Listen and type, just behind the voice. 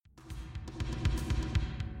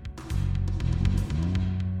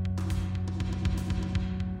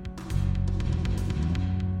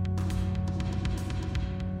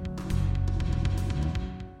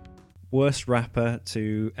Worst rapper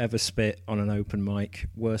to ever spit on an open mic.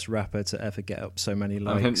 Worst rapper to ever get up so many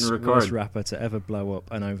likes. Worst rapper to ever blow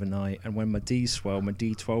up an overnight. And when my D's swell, my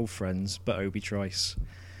D12 friends, but Obi Trice.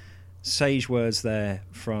 Sage words there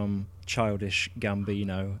from Childish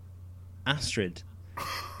Gambino. Astrid,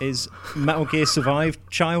 is Metal Gear Survive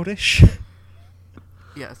childish?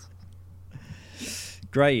 Yes.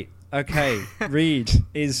 Great. Okay. Reed,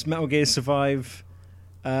 is Metal Gear Survive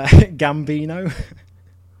Gambino?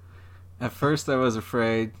 At first I was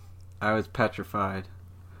afraid. I was petrified.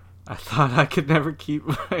 I thought I could never keep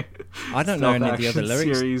my I don't know any of the other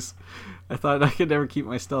lyrics. Series. I thought I could never keep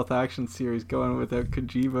my stealth action series going without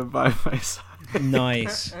Kojima by my side.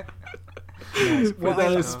 Nice. Nice. But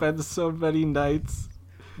then I spent so many nights.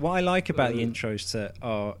 What I like about the intros to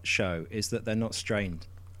our show is that they're not strained.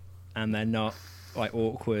 And they're not like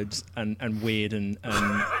awkward and weird and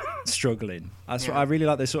struggling. That's what I really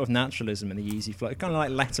like, this sort of naturalism and the easy flow. Kind of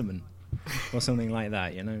like Letterman or something like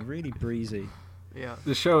that, you know, really breezy. Yeah.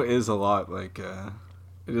 The show is a lot like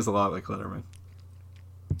Letterman.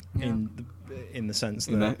 Yeah. In the sense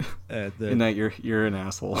that in that you're an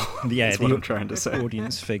asshole. Yeah, that's what I'm trying to say.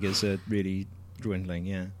 Audience figures are really dwindling.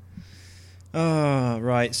 Yeah. Oh,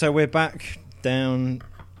 right. So we're back down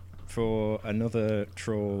for another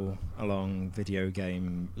trawl along video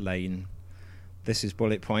game lane. This is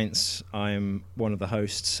Bullet Points. I'm one of the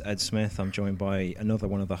hosts, Ed Smith. I'm joined by another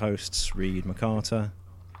one of the hosts, Reed McCarter.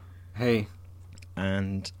 Hey.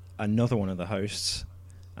 And another one of the hosts,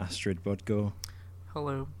 Astrid Budgore.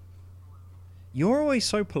 Hello. You're always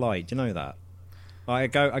so polite. Do you know that? I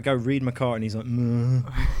go Reed McCarter and he's like, "Meh."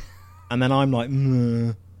 And then I'm like,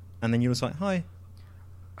 "Meh." And then you're just like, "Hi."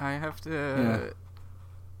 I have to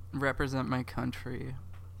represent my country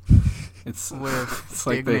It's with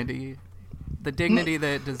dignity. The dignity that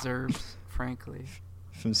it deserves, frankly.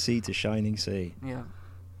 From sea to shining sea. Yeah.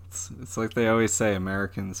 It's like they always say,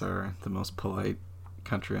 Americans are the most polite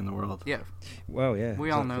country in the world. Yeah. Well, yeah.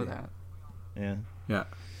 We all know that. Yeah. Yeah.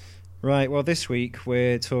 Right, well, this week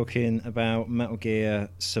we're talking about Metal Gear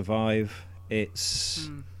Survive. It's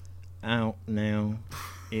out now.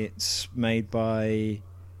 It's made by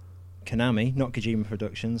Konami, not Kojima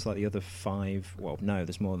Productions, like the other 5. Well, no,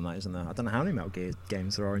 there's more than that, isn't there? I don't know how many Metal Gear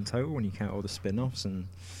games there are in total when you count all the spin-offs and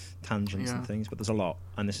tangents and things, but there's a lot,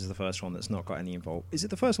 and this is the first one that's not got any Is it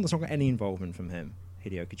the first one that's not got any involvement from him,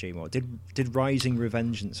 Hideo Kojima? Or did Rising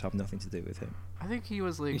Revengeance have nothing to do with him? I think he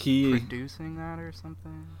was producing that or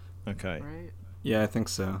something. Okay. Right? Yeah, I think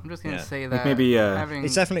so. I'm just gonna say like that. Maybe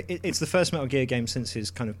it's definitely it's the first Metal Gear game since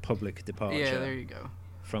his kind of public departure. Yeah, there you go.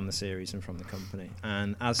 From the series and from the company,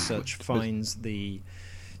 and as such finds the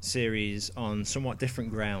series on somewhat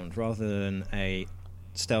different ground. Rather than a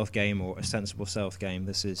stealth game or a sensible stealth game,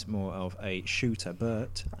 this is more of a shooter,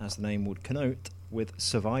 but as the name would connote, with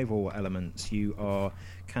survival elements. You are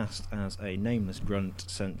cast as a nameless grunt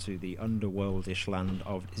sent to the underworldish land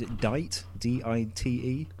of, is it Dite?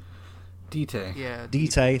 D-I-T-E? Dite. Yeah.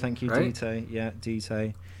 Dite, thank you, right? Dite. Yeah,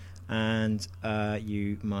 Dite. And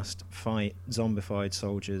you must fight zombified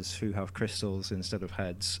soldiers who have crystals instead of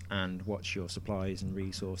heads, and watch your supplies and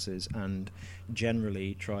resources, and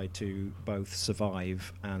generally try to both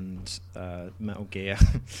survive and Metal Gear.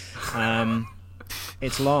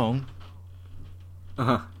 It's long.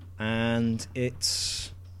 Uh-huh. And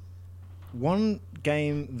it's one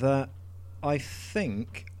game that I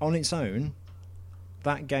think, on its own,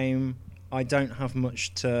 that game, I don't have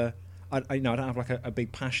much to... I don't have like a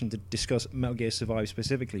big passion to discuss Metal Gear Survive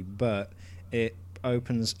specifically, but it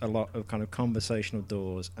opens a lot of kind of conversational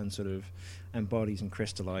doors and sort of embodies and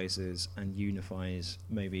crystallizes and unifies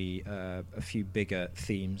maybe a few bigger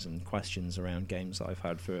themes and questions around games that I've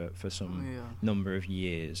had for some number of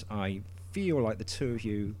years. I feel like the two of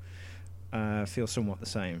you feel somewhat the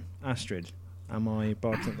same. Astrid, am I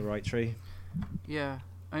barking up the right tree? Yeah,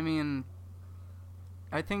 I mean,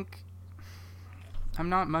 I think I'm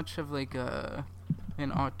not much of like an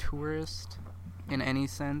auteurist in any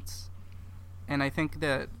sense, and I think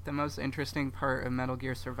that the most interesting part of Metal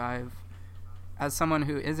Gear Survive, as someone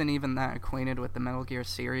who isn't even that acquainted with the Metal Gear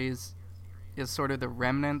series, is sort of the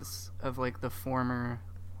remnants of like the former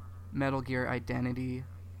Metal Gear identity,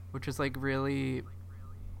 which is like really,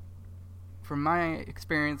 from my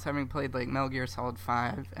experience having played like Metal Gear Solid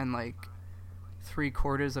 5 and like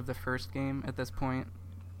 3/4 of the first game at this point,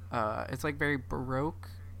 it's like very baroque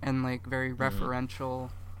and like very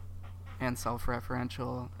referential and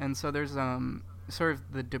self-referential, and so there's sort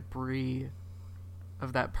of the debris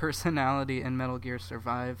of that personality in Metal Gear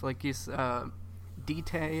Survive. Like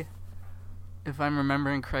Dite, if I'm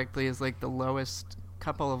remembering correctly, is like the lowest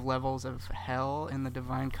couple of levels of hell in the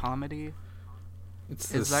Divine Comedy. It's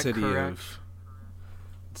the Is that city correct? of.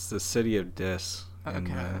 It's the city of Dis.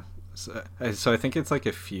 Okay. So I think it's like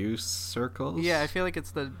a few circles. Yeah, I feel like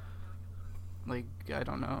it's the, like, I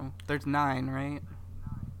don't know. There's 9, right?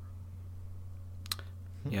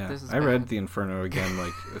 Yeah, This is I read bad. the Inferno again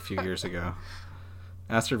like a few years ago.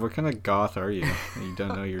 Astrid, what kind of goth are you? You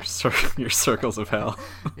don't know your your circles of hell.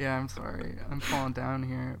 Yeah, I'm sorry. I'm falling down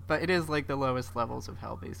here. But it is like the lowest levels of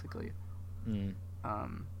hell, basically. Mm.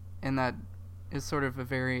 And that is sort of a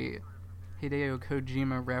very Hideo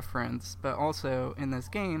Kojima reference, but also in this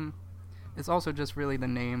game, it's also just really the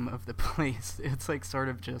name of the place. It's like sort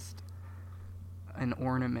of just an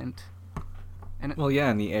ornament. And Well, yeah,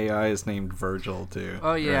 and the AI is named Virgil too.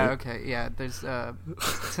 oh yeah, right? okay, yeah. There's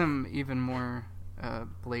some even more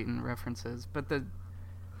blatant references, but the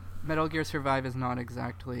Metal Gear Survive is not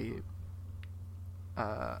exactly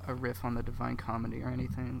a riff on the Divine Comedy or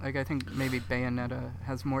anything. Like, I think maybe Bayonetta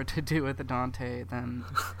has more to do with the Dante than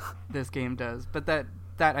this game does. But that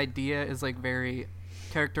idea is like very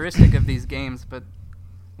characteristic of these games. But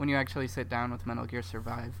when you actually sit down with Metal Gear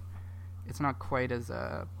Survive, it's not quite as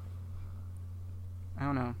I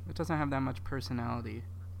don't know. It doesn't have that much personality,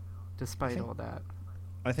 despite all that.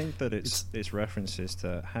 I think that it's references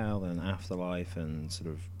to hell and afterlife and sort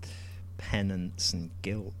of penance and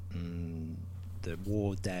guilt and the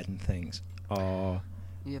war dead and things are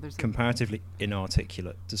Yeah, there's comparatively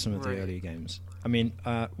inarticulate to some of the Right. earlier games. I mean,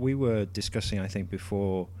 we were discussing, I think,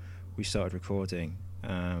 before we started recording,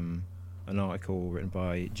 an article written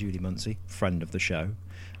by Julie Munsey, friend of the show,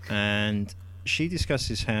 and she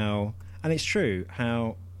discusses how, and it's true,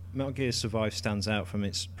 how Metal Gear Survive stands out from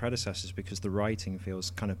its predecessors because the writing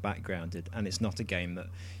feels kind of backgrounded, and it's not a game that,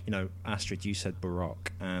 Astrid, you said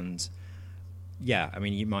baroque, and yeah, I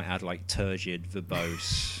mean, you might add like turgid,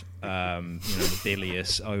 verbose,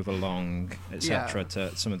 bilious, overlong, etc.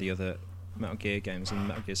 to some of the other Metal Gear games, and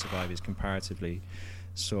Metal Gear Survive is comparatively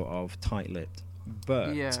sort of tight-lipped.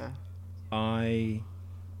 But yeah. I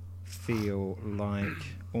feel like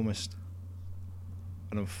almost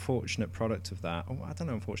an unfortunate product of that. Oh, I don't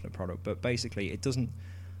know, unfortunate product, but basically it doesn't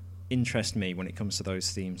interest me when it comes to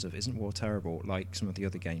those themes of isn't war terrible like some of the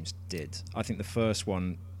other games did. I think the first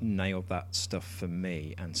one nailed that stuff for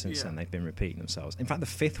me, and since then they've been repeating themselves. In fact, the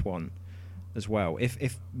fifth one as well.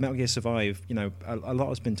 If Metal Gear Survive, a lot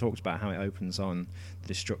has been talked about how it opens on the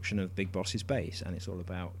destruction of Big Boss's base, and it's all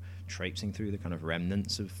about traipsing through the kind of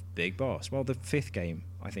remnants of Big Boss. Well, the fifth game,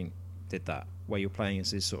 I think, did that, where you're playing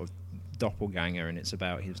as this sort of doppelganger, and it's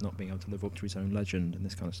about his not being able to live up to his own legend and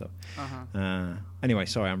this kind of stuff. Anyway,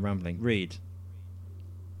 sorry, I'm rambling. Reed,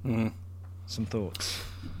 some thoughts,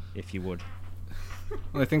 if you would.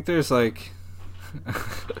 Well, I think there's like.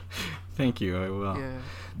 Thank you. I will.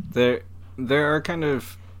 Yeah. There are kind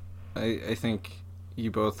of. I think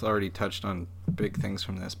you both already touched on big things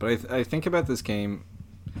from this, but I think about this game,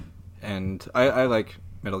 and I like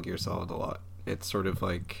Metal Gear Solid a lot. It's sort of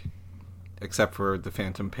like, except for the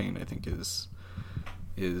Phantom Pain, I think is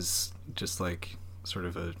just like sort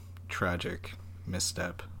of a tragic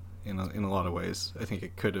misstep in a lot of ways. I think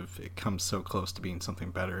it comes so close to being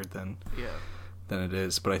something better than it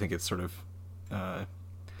is, but I think it's sort of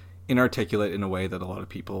inarticulate in a way that a lot of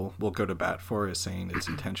people will go to bat for, as saying it's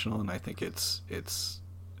intentional, and I think it's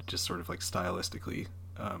just sort of like stylistically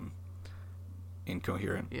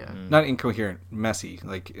incoherent. Yeah. Not incoherent, messy.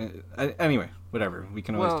 Like anyway, whatever. We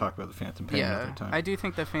can always talk about the Phantom Pain another time. I do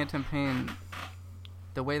think the Phantom Pain,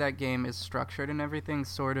 the way that game is structured and everything,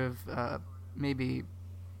 sort of maybe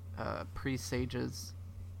presages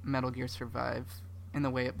Metal Gear Survive in the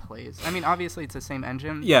way it plays. I mean, obviously it's the same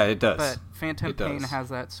engine. Yeah, it does. But Phantom It Pain does. has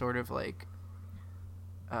that sort of like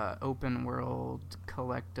open world,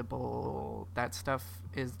 collectible. That stuff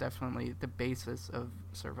is definitely the basis of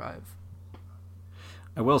Survive.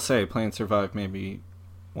 I will say, playing Survive made me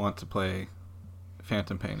want to play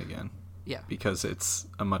Phantom Pain again. Yeah. Because it's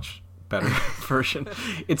a much better version.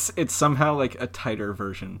 It's somehow like a tighter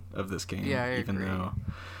version of this game. Yeah, I even agree. though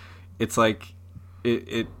it's like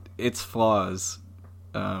its flaws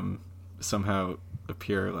somehow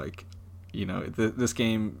appear like, this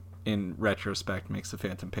game in retrospect makes the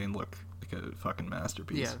Phantom Pain look like a fucking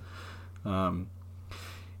masterpiece. Yeah.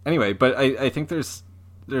 Anyway, but I think there's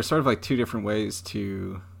sort of like two different ways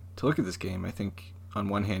to look at this game. I think on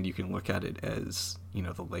one hand you can look at it as,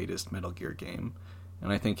 the latest Metal Gear game,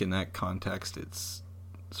 and I think in that context it's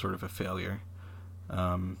sort of a failure.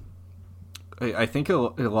 I think a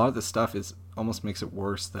lot of the stuff almost makes it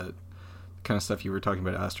worse, that kind of stuff you were talking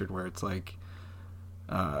about, Astrid, where it's like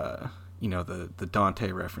the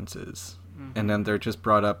Dante references, and then they're just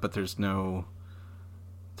brought up, but there's nothing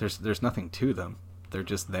to them. They're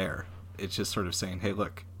just there. it's just sort of saying, hey,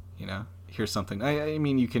 look, here's something. I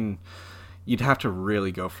mean, you'd have to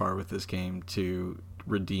really go far with this game to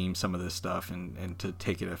redeem some of this stuff and to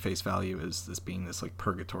take it at face value as this being this like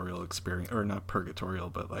purgatorial experience, or not purgatorial,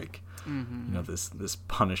 but like this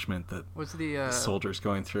punishment that was the soldiers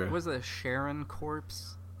going through. Was the Sharon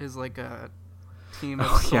Corps is like a team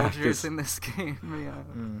of soldiers in this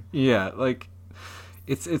game? Yeah, like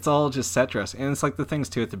it's all just set dress, and it's like the things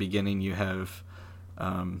too at the beginning. You have,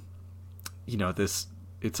 this.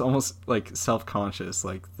 It's almost like self-conscious.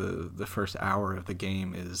 Like the first hour of the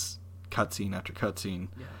game is cutscene after cutscene,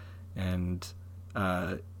 and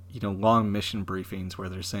long mission briefings where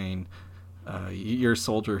they're saying your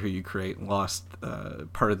soldier who you create lost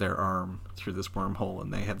part of their arm through this wormhole,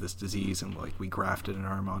 and they have this disease, and like we grafted an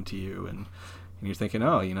arm onto you, and you're thinking,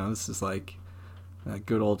 this is like a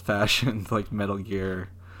good old-fashioned like Metal Gear,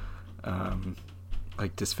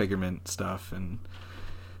 like disfigurement stuff and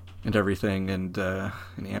everything, and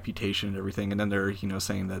amputation and everything, and then they're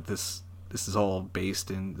saying that this is all based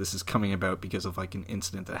in, this is coming about because of like an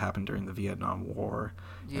incident that happened during the Vietnam War,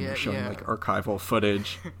 and they're showing like archival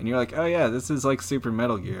footage, and you're like, oh yeah, this is like Super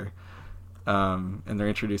Metal Gear, and they're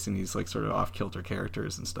introducing these like sort of off-kilter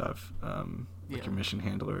characters and stuff, like your mission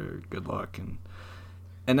handler, Good Luck,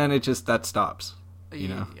 and then it just that stops,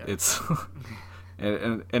 it's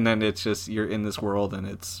and then it's just you're in this world, and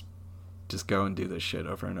it's just go and do this shit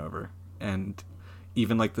over and over, and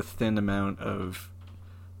even like the thin amount of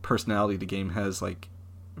personality the game has, like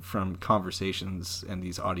from conversations and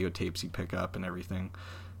these audio tapes you pick up and everything,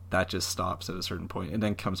 that just stops at a certain point and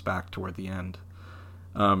then comes back toward the end.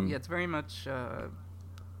 It's very much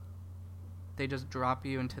they just drop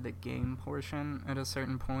you into the game portion at a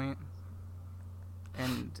certain point,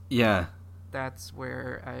 and that's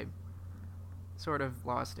where I sort of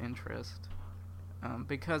lost interest,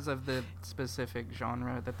 because of the specific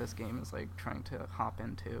genre that this game is like trying to hop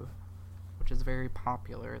into, which is very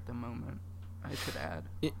popular at the moment, I should add.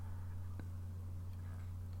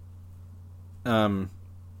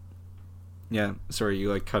 Sorry,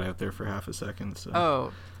 you like cut out there for half a second,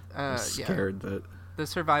 so I was scared that the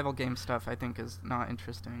survival game stuff I think is not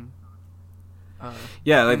interesting. That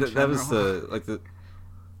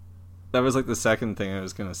was the second thing I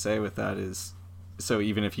was gonna say with that is, so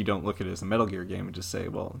even if you don't look at it as a Metal Gear game and just say,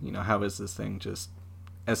 well, how is this thing just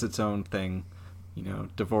as its own thing,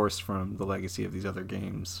 divorced from the legacy of these other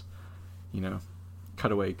games,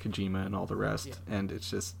 cut away Kojima and all the rest, and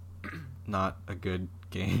it's just not a good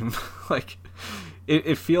game. Like,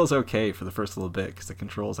 it feels okay for the first little bit because the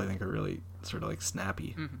controls, I think, are really sort of like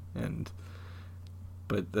snappy,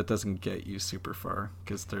 but that doesn't get you super far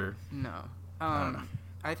because they're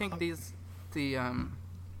I think the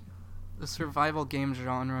survival game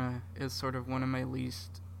genre is sort of one of my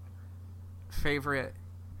least favorite,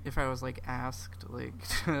 if I was like asked like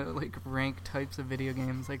to like rank types of video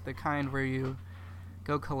games, like the kind where you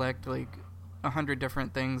go collect like 100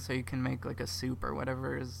 different things so you can make like a soup or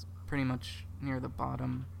whatever, is pretty much near the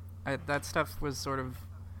bottom. That stuff was sort of,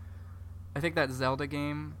 I think that Zelda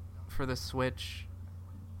game for the Switch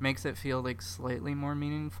makes it feel like slightly more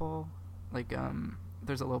meaningful, like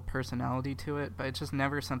there's a little personality to it, but it's just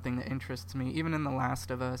never something that interests me. Even in The Last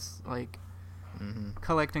of Us, like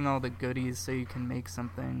collecting all the goodies so you can make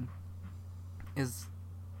something is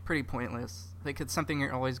pretty pointless. Like, it's something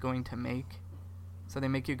you're always going to make, so they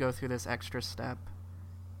make you go through this extra step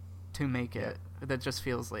to make it. That just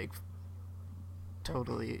feels like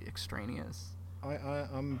totally extraneous.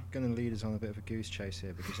 I'm going to lead us on a bit of a goose chase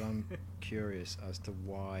here, because I'm curious as to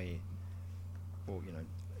why, or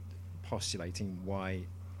postulating why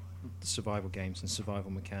survival games and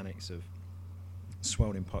survival mechanics have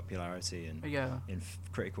swelled in popularity and in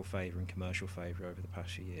critical favour and commercial favour over the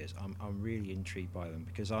past few years. I'm really intrigued by them,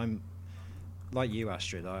 because I'm like you,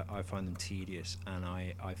 Astrid. I find them tedious, and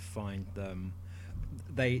I find them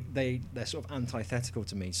they're sort of antithetical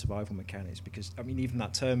to me, survival mechanics, because I mean even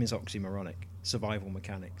that term is oxymoronic, survival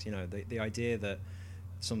mechanics. The idea that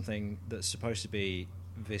something that's supposed to be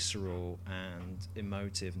visceral and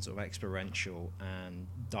emotive and sort of experiential and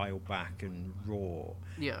dialed back and raw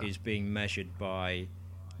is being measured by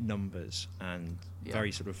numbers and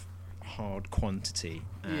very sort of hard quantity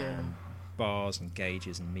and bars and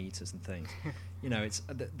gauges and meters and things. It's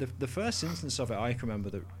the first instance of it I can remember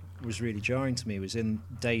that was really jarring to me was in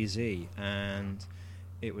DayZ, and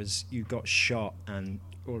it was you got shot and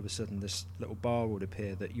all of a sudden this little bar would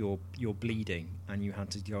appear that you're bleeding, and you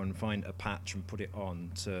had to go and find a patch and put it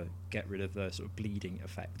on to get rid of the sort of bleeding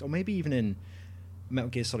effect. Or maybe even in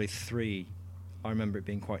Metal Gear Solid 3, I remember it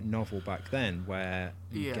being quite novel back then, where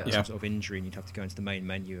you get Yeah. some sort of injury and you'd have to go into the main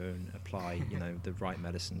menu and apply, the right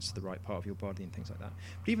medicines to the right part of your body and things like that.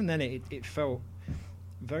 But even then, it felt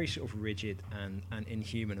very sort of rigid and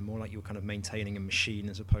inhuman, and more like you were kind of maintaining a machine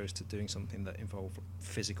as opposed to doing something that involved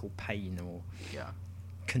physical pain or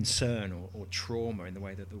concern or trauma in the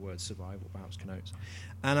way that the word survival perhaps connotes.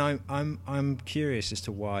 And I'm curious as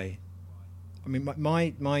to why. I mean,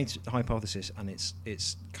 my hypothesis, and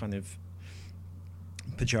it's kind of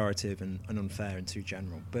pejorative and unfair and too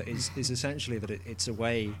general, but is essentially that it's a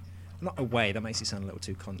way, not a way, that makes it sound a little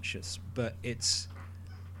too conscious, but it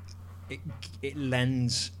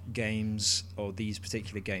lends games, or these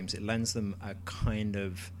particular games, it lends them a kind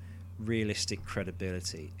of realistic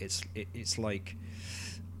credibility. It's like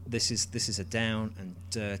this is a down and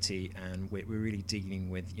dirty, and we're really dealing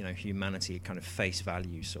with humanity, kind of face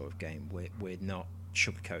value sort of game. We're not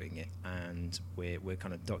sugarcoating it, and we're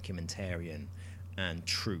kind of documentarian and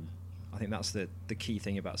true. I think that's the key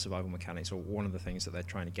thing about survival mechanics, or one of the things that they're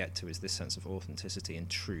trying to get to, is this sense of authenticity and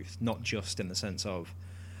truth, not just in the sense of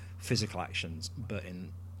physical actions, but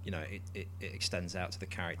in it extends out to the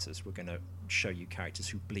characters. We're going to show you characters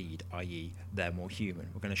who bleed, i.e. they're more human.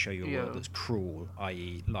 We're going to show you a world that's cruel,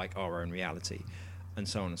 i.e. like our own reality, and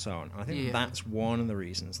so on and so on. I think that's one of the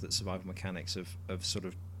reasons that survival mechanics have sort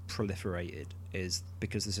of proliferated, is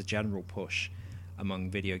because there's a general push among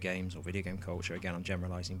video games or video game culture. Again, I'm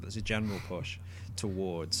generalizing, but there's a general push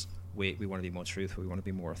towards we want to be more truthful, we want to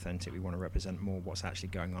be more authentic, we want to represent more what's actually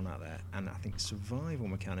going on out there. And I think survival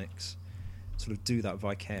mechanics sort of do that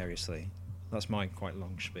vicariously. That's my quite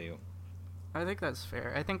long spiel. I think that's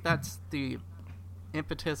fair. I think that's the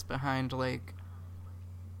impetus behind like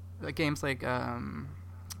games like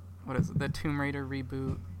what is it, the Tomb Raider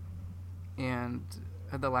reboot and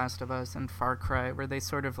The Last of Us and Far Cry, where they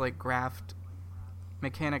sort of like graft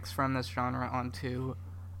mechanics from this genre onto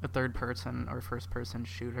a third person or first person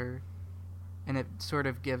shooter, and it sort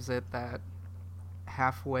of gives it that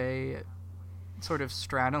halfway sort of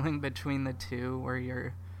straddling between the two, where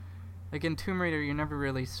you're like in Tomb Raider you're never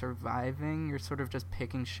really surviving, you're sort of just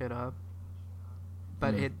picking shit up,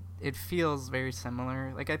 but it feels very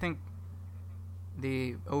similar. Like I think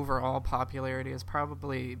the overall popularity is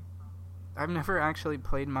probably, I've never actually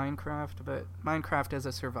played Minecraft, but Minecraft is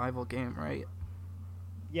a survival game, right?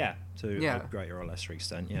 Yeah, to a greater or lesser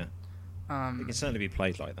extent, yeah. It can certainly be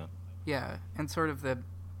played like that. Yeah, and sort of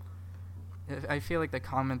I feel like the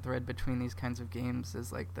common thread between these kinds of games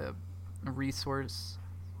is like the resource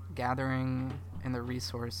gathering and the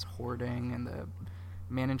resource hoarding and the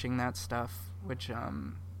managing that stuff, which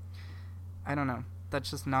I don't know,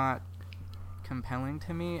 that's just not compelling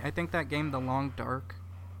to me. I think that game, The Long Dark,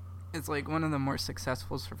 is like one of the more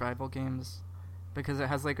successful survival games because it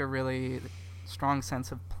has like a really strong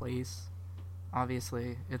sense of place.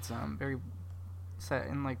 Obviously, it's very set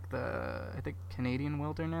in like the, I think, Canadian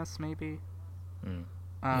wilderness, maybe.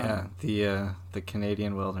 The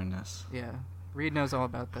Canadian wilderness. Yeah, Reed knows all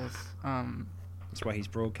about this. That's why he's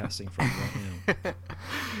broadcasting from right now.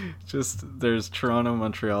 Just there's Toronto,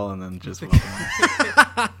 Montreal, and then just wilderness.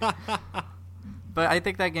 But I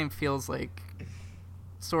think that game feels like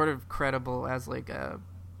sort of credible as like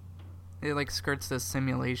it like skirts this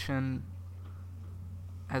simulation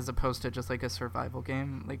as opposed to just like a survival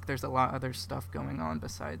game. Like there's a lot of other stuff going on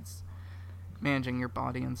besides managing your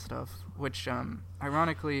body and stuff, which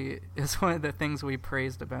ironically is one of the things we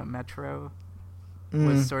praised about Metro,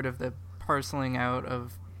 was sort of the parceling out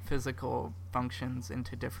of physical functions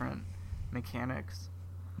into different mechanics.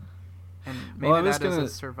 And maybe that is a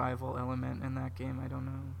survival element in that game, I don't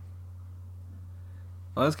know.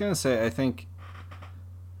 Well, I was going to say, I think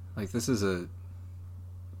like this is a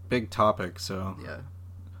big topic, so yeah.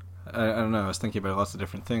 I don't know, I was thinking about lots of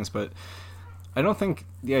different things, but I don't think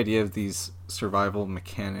the idea of these survival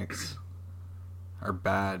mechanics are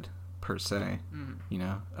bad per se. You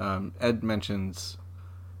know, Ed mentions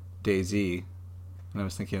DayZ, and I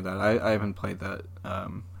was thinking of that. I haven't played that.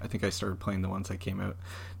 I think I started playing the ones that came out.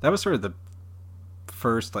 That was sort of the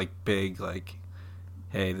first like big like,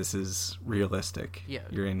 hey, this is realistic. Yeah,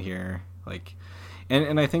 you're in here, like.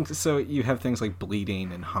 And I think so. You have things like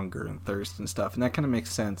bleeding and hunger and thirst and stuff, and that kind of makes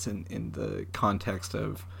sense in the context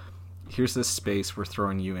of here's this space we're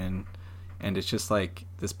throwing you in, and it's just like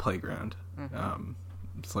this playground.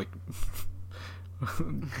 It's like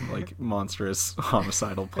like monstrous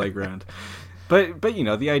homicidal playground. But you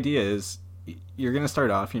know, the idea is you're going to start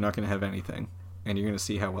off, you're not going to have anything, and you're going to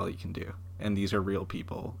see how well you can do. And these are real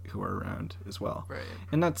people who are around as well. Right.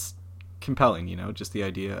 And that's compelling, you know, just the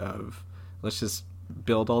idea of let's just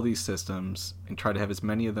build all these systems and try to have as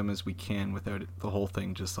many of them as we can without the whole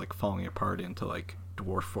thing just like falling apart into like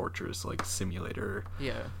Dwarf Fortress like simulator.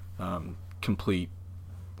 Yeah. Complete,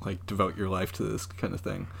 like, devote your life to this kind of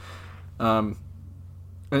thing. And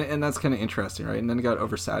that's kind of interesting, right? And then it got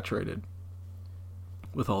oversaturated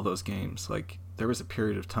with all those games. Like, there was a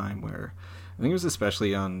period of time where, I think it was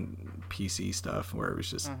especially on PC stuff, where it was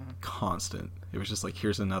just constant. It was just like,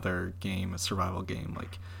 here's another game, a survival game,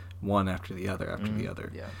 like, one after the other after the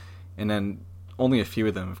other. Yeah. And then only a few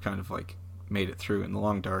of them have kind of, like, made it through. And The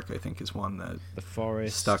Long Dark, I think, is one that The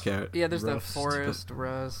Forest stuck out. Yeah, there's Rust. the Forest,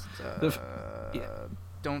 Rust, Yeah.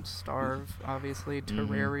 Don't Starve, obviously,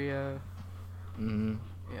 Terraria. Mm-hmm.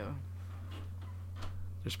 Yeah.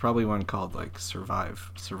 There's probably one called like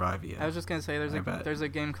Survivia. I was just gonna say there's a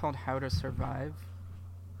game called How to Survive.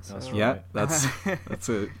 That's So- right. Yeah, that's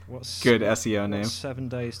a What's good SEO name. what's 7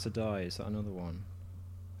 Days to Die? Is that another one?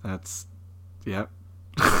 That's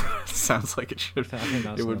sounds like it should. I think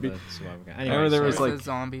that's It would be. another survival game. I Anyway, remember there There's was a like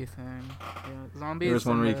zombie thing. Yeah, zombies There was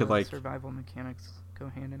one and where you could, the like- survival mechanics go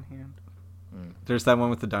hand in hand. there's that one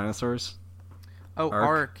with the dinosaurs. Oh, Ark?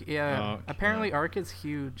 Ark, yeah. Ark, Apparently, yeah. Ark is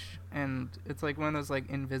huge, and it's like one of those like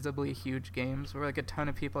invisibly huge games where like a ton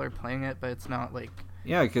of people are playing it, but it's not like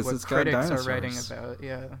Yeah, because what it's got critics dinosaurs. are writing about.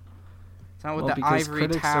 Yeah, it's not what Well, the because Ivory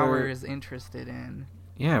critics Tower are- is interested in.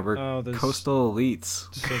 Yeah, we're Oh, there's- coastal elites.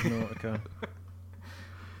 Subnautica.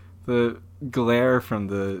 The glare from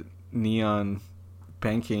the neon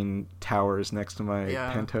banking towers next to my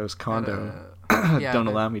Yeah, penthouse condo yeah, don't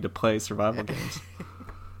but- allow me to play survival games.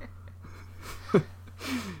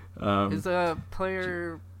 Is a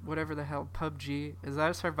player whatever the hell PUBG, is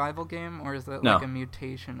that a survival game or is that No. like a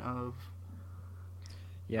mutation of?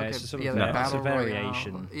 Yeah, Okay, it's a sort yeah, of the it's a Battle Royale.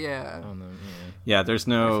 variation Yeah. on them. Yeah, there's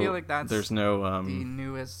no. I feel like that's there's no. The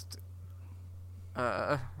newest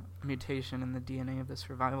mutation in the DNA of the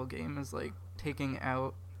survival game is like taking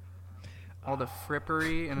out all the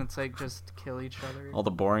frippery and it's like just kill each other. all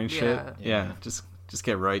the boring shit. Yeah. Yeah, just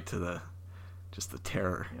get right to the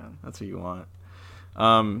terror. Yeah. That's what you want.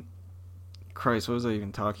 Christ, what was I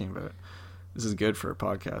even talking about? This is good for a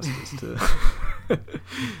podcast. Is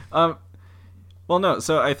to well, no.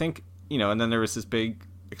 So I think, and then there was this big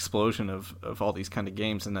explosion of all these kind of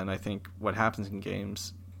games, and then I think what happens in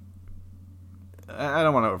games, I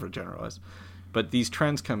don't want to overgeneralize, but these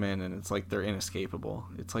trends come in and it's like they're inescapable.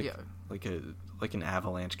 It's like Yeah. like an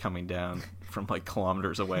avalanche coming down from like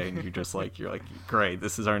kilometers away, and you're like, great,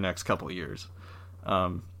 this is our next couple of years,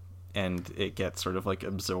 and it gets sort of like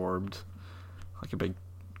absorbed, like a big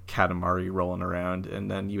Katamari rolling around,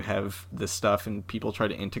 and then you have this stuff and people try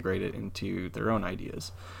to integrate it into their own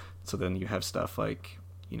ideas. So then you have stuff like,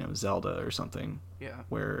 Zelda or something, Yeah.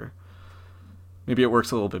 where maybe it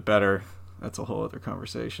works a little bit better. That's a whole other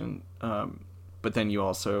conversation. But then you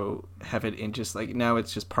also have it in just like, now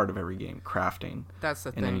it's just part of every game, crafting. That's the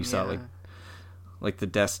And thing. then you saw yeah. like the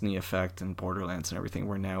Destiny effect and Borderlands and everything,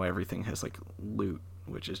 where now everything has like loot,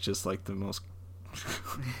 which is just like the most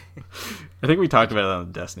I think we talked about it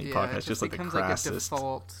on the Destiny yeah, podcast, it just like the becomes like a crassest.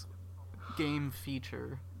 default game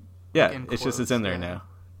feature. Yeah, in it's quotes, in there yeah. now.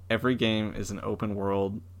 Every game is an open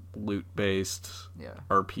world, loot based Yeah.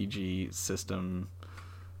 RPG system.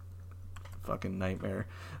 Fucking nightmare.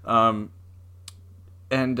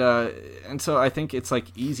 And so I think it's like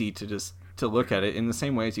easy to look at it in the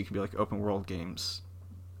same way as you can be like, open world games,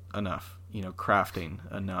 enough, crafting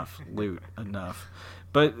enough, loot enough.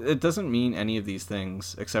 But it doesn't mean any of these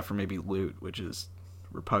things except for maybe loot, which is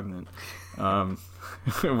repugnant,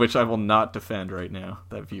 which I will not defend right now,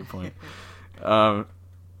 that viewpoint.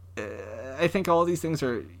 I think all of these things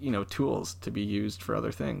are, tools to be used for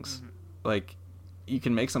other things. Mm-hmm. Like, you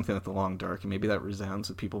can make something like The Long Dark, and maybe that resounds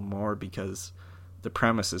with people more because the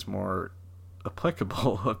premise is more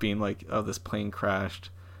applicable of being like, oh, this plane crashed,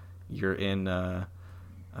 you're in the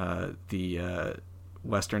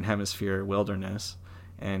Western Hemisphere wilderness,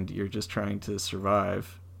 and you're just trying to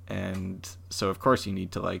survive, and so of course you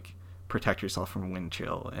need to like protect yourself from wind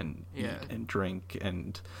chill and Yeah. eat and drink,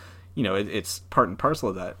 and it's part and parcel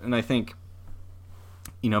of that. And I think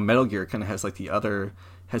Metal Gear kind of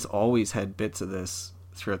has always had bits of this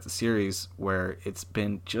throughout the series where it's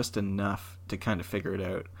been just enough to kind of figure it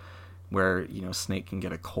out, where Snake can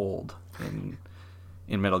get a cold in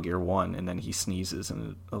Metal Gear 1, and then he sneezes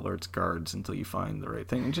and it alerts guards until you find the right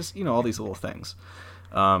thing, and just all these little things.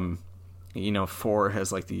 4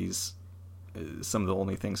 has like these some of the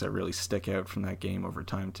only things that really stick out from that game over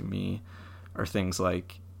time to me are things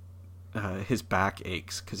like his back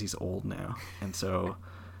aches because he's old now, and so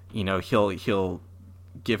he'll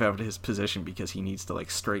give out his position because he needs to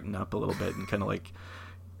like straighten up a little bit and kind of like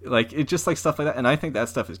Like it just like stuff like that, and I think that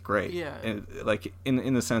stuff is great. Yeah. And like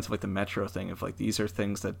in the sense of like the Metro thing of like these are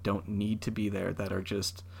things that don't need to be there, that are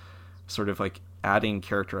just sort of like adding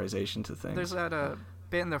characterization to things. There's that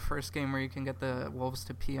bit in the first game where you can get the wolves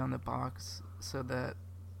to pee on the box so that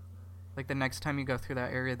like the next time you go through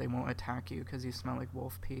that area they won't attack you because you smell like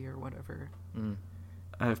wolf pee or whatever.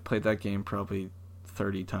 I've played that game probably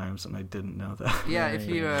 30 times and I didn't know that. Yeah, if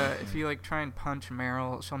you like try and punch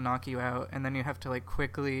Meryl, she'll knock you out, and then you have to like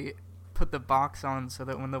quickly put the box on so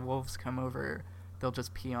that when the wolves come over, they'll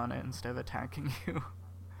just pee on it instead of attacking you.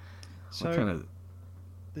 So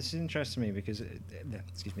this is interesting to me because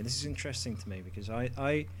this is interesting to me because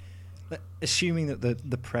I assuming that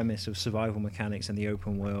the premise of survival mechanics and the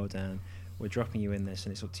open world, and we're dropping you in this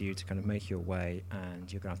and it's up to you to kind of make your way,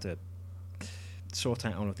 and you're going to have to sort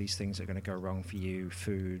out all of these things that are going to go wrong for you: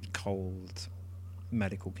 food, cold,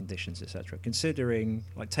 medical conditions, etc. Considering,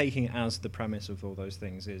 like, taking it as the premise of all those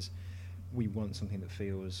things is we want something that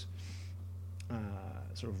feels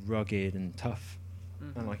sort of rugged and tough,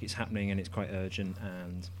 and like it's happening and it's quite urgent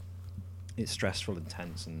and it's stressful and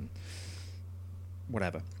tense and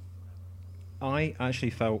whatever. I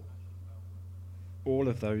actually felt all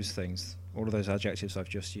of those things, all of those adjectives I've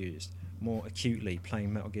just used, more acutely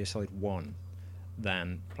playing Metal Gear Solid 1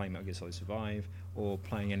 than playing Metal Gear Solid Survive or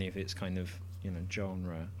playing any of its kind of,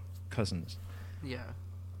 genre cousins. Yeah.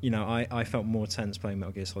 I felt more tense playing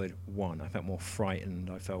Metal Gear Solid 1. I felt more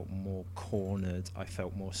frightened. I felt more cornered. I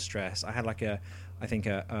felt more stressed. I had like a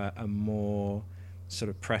more sort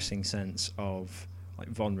of pressing sense of like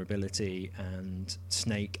vulnerability and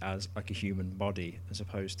Snake as like a human body as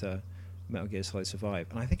opposed to Metal Gear Solid Survive.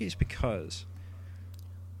 And I think it's because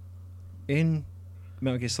in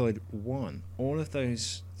Metal Gear Solid 1, all of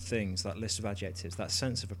those things, that list of adjectives, that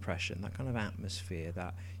sense of oppression, that kind of atmosphere,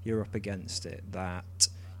 that you're up against it, that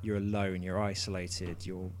you're alone, you're isolated,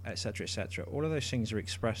 you're etc., etc., all of those things are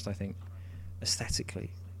expressed, I think, aesthetically,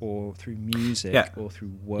 or through music, or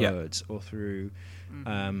through words, or through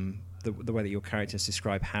the way that your characters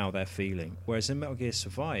describe how they're feeling. Whereas in Metal Gear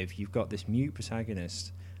Survive, you've got this mute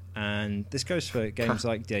protagonist, and this goes for games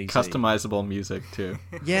like DayZ. Customizable music too.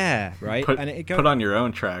 Yeah, right. Put on your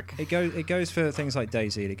own track. It goes for things like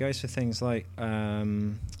DayZ. It goes for things like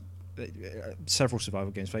several survival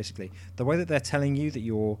games. Basically, the way that they're telling you that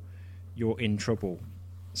you're in trouble,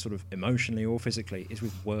 sort of emotionally or physically, is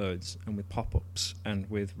with words and with pop-ups and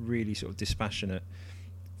with really sort of dispassionate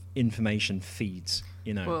information feeds.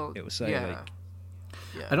 Well, it will say yeah.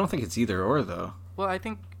 I don't think it's either or though. Well, I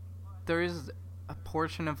think there is a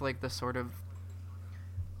portion of like the sort of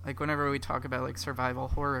like whenever we talk about like survival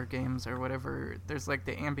horror games or whatever, there's like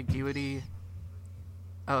the ambiguity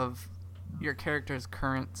of your character's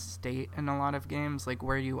current state in a lot of games, like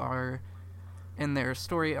where you are in their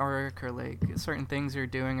story arc, or like certain things you're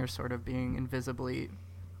doing are sort of being invisibly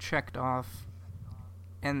checked off.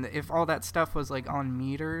 And if all that stuff was like on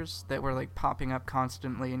meters that were like popping up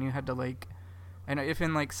constantly, and you had to like, I know if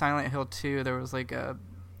in like Silent Hill 2 there was like it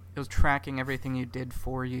was tracking everything you did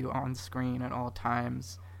for you on screen at all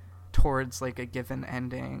times towards like a given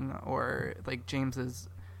ending, or like James's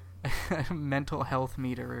mental health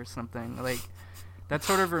meter or something, like that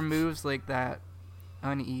sort of removes like that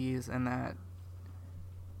unease and that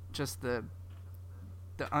just the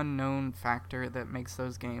unknown factor that makes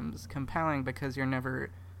those games compelling, because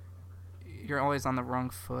you're always on the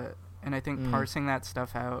wrong foot. And I think parsing that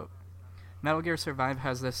stuff out, Metal Gear Survive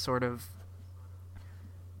has this sort of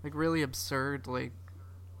like really absurd like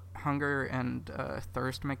hunger and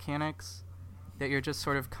thirst mechanics that you're just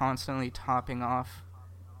sort of constantly topping off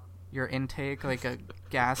your intake like a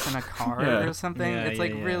gas in a car or something. It's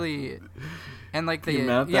like really, and like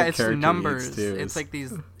it's numbers. It's like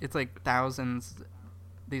these, it's like thousands,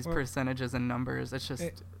 these percentages and numbers. It's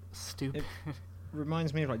just stupid. It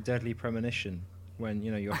reminds me of like Deadly Premonition, when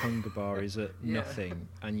your hunger bar is at nothing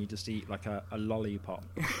and you just eat like a lollipop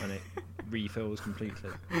and it refills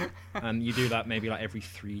completely, and you do that maybe like every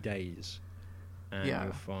 3 days and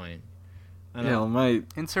you're fine. And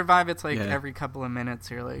in Survive it's like every couple of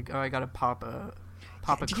minutes you're like, oh, I gotta pop a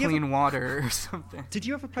clean water or something. Did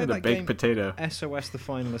you ever play that baked game potato SOS The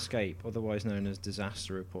Final Escape, otherwise known as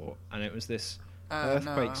Disaster Report? And it was this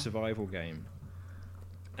earthquake survival game.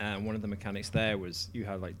 And one of the mechanics there was you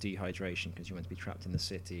had like dehydration because you went to be trapped in the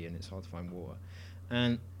city and it's hard to find water.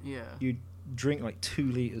 And you'd drink like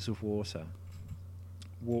 2 liters of water,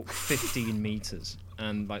 walk 15 meters,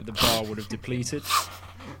 and like the bar would have depleted.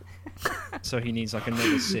 So he needs like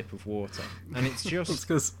another sip of water, and it's just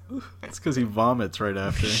it's because he vomits right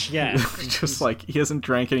after. Just like he hasn't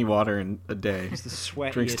drank any water in a day. He's the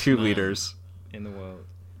sweatiest drinks 2 man liters in the world,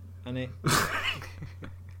 and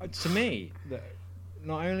to me,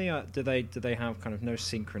 not only do they have kind of no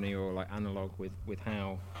synchrony or like analog with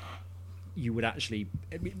how you would actually,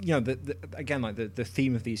 again, like the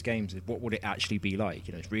theme of these games is what would it actually be like?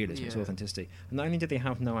 It's realism, it's authenticity. And not only do they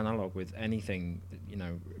have no analog with anything,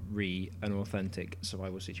 an authentic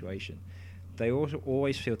survival situation, they also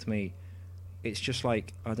always feel to me it's just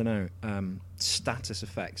like, I don't know, status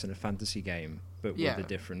effects in a fantasy game, but with a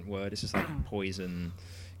different word. It's just like poison,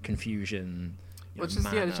 confusion. It's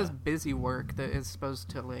just busy work that is supposed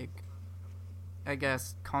to, like, I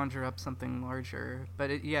guess, conjure up something larger.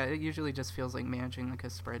 But it usually just feels like managing like a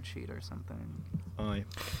spreadsheet or something. Aye.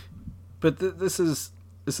 But this is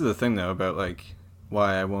the thing though about like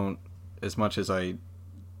why I won't, as much as I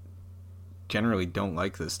generally don't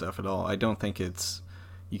like this stuff at all. I don't think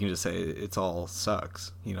you can just say it's all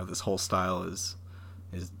sucks. This whole style is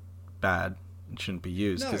bad and shouldn't be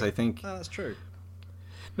used, because I think that's true.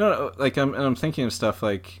 No, like I'm thinking of stuff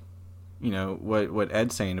like, what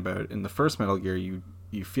Ed's saying about in the first Metal Gear, you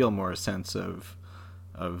feel more a sense of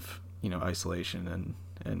isolation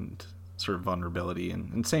and sort of vulnerability,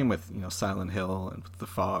 and same with Silent Hill and the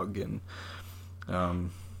fog and I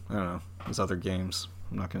don't know, those other games.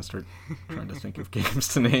 I'm not going to start trying to think of games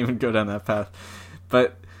to name and go down that path,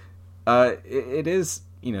 but it is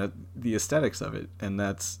the aesthetics of it, and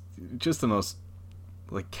that's just the most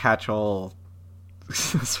like catch-all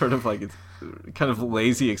sort of like it's kind of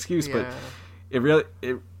lazy excuse, but it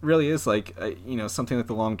really is like something like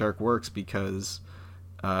The Long Dark works because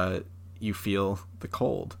you feel the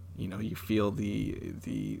cold, you feel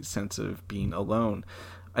the sense of being alone.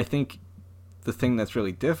 I think the thing that's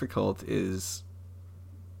really difficult is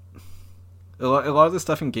a lot of the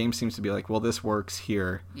stuff in games seems to be like, well, this works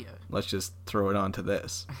here, let's just throw it onto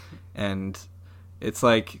this. And it's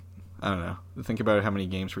like, I don't know, think about how many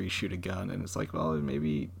games where you shoot a gun and it's like, well,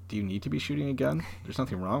 maybe do you need to be shooting a gun? There's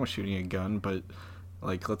nothing wrong with shooting a gun, but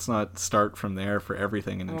like, let's not start from there for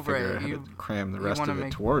everything and then figure out how to cram the rest of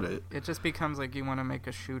it toward it. It just becomes like you want to make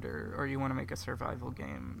a shooter or you want to make a survival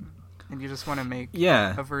game, and you just want to make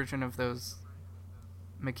a version of those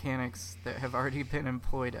mechanics that have already been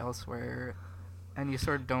employed elsewhere, and you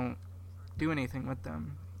sort of don't do anything with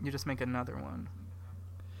them. You just make another one.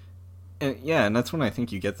 And that's when I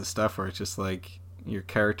think you get the stuff where it's just like your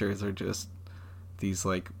characters are just these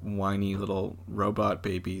like whiny little robot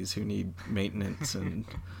babies who need maintenance and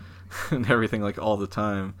and everything like all the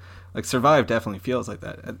time. Like Survive definitely feels like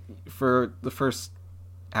that. For the first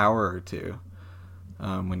hour or two,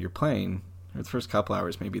 when you're playing, or the first couple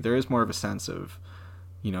hours maybe, there is more of a sense of,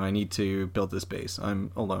 I need to build this base.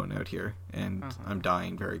 I'm alone out here, and I'm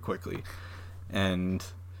dying very quickly. And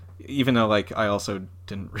even though, like, I also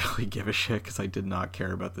didn't really give a shit because I did not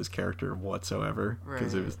care about this character whatsoever,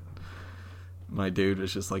 because it was, my dude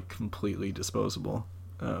was just like completely disposable,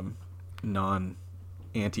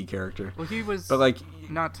 anti character. Well, he was, but like,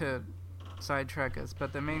 not to sidetrack us,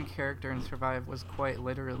 but the main character in Survive was quite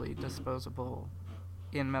literally disposable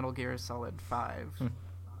in Metal Gear Solid 5,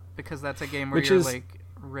 because that's a game where you're like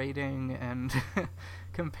rating and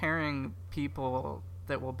comparing people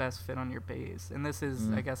that will best fit on your base, and this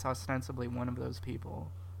is I guess ostensibly one of those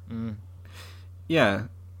people. Yeah,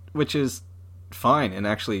 which is fine, and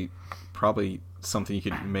actually probably something you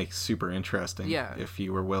could make super interesting if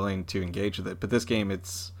you were willing to engage with it. But this game,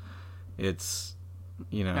 it's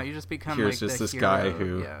you just become here's like just this hero, guy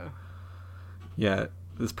who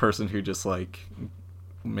this person who just like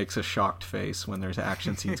makes a shocked face when there's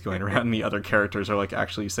action scenes going around and the other characters are like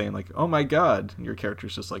actually saying like, oh my god, and your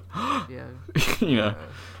character's just like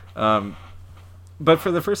but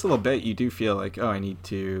for the first little bit you do feel like, oh, I need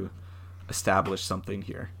to establish something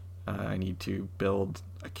here. I need to build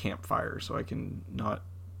a campfire so I can not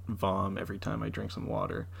vom every time I drink some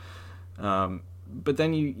water. But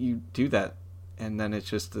then you do that, and then it's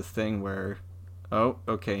just the thing where, oh,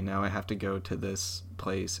 okay, now I have to go to this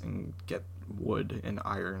place and get wood and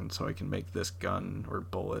iron so I can make this gun or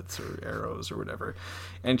bullets or arrows or whatever.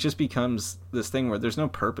 And it just becomes this thing where there's no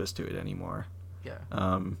purpose to it anymore.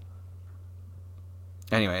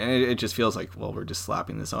 Anyway, and it just feels like, well, we're just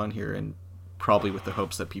slapping this on here, and probably with the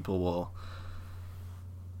hopes that people will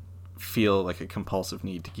feel like a compulsive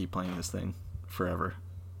need to keep playing this thing forever.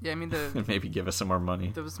 Yeah, I mean, and maybe give us some more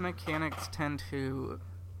money. Those mechanics tend to,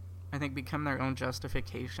 I think, become their own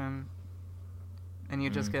justification, and you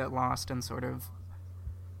just get lost in sort of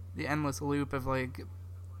the endless loop of like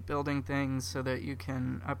building things so that you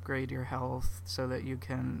can upgrade your health, so that you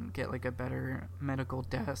can get like a better medical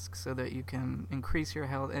desk, so that you can increase your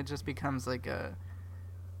health. It just becomes like a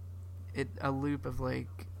loop of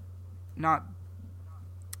like not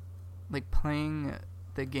like playing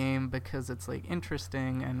the game because it's like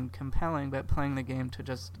interesting and compelling, but playing the game to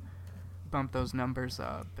just bump those numbers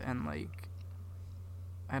up. And like,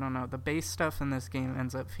 I don't know, the base stuff in this game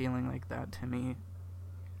ends up feeling like that to me.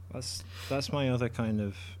 That's my other kind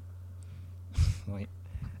of like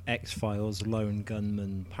X-Files lone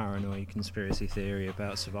gunman paranoid conspiracy theory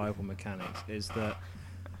about survival mechanics, is that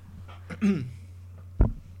you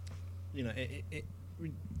know,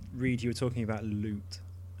 Reed, you were talking about loot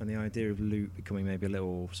and the idea of loot becoming maybe a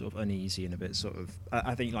little sort of uneasy and a bit sort of,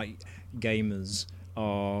 I think like gamers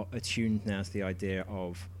are attuned now to the idea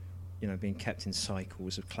of, you know, being kept in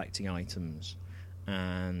cycles of collecting items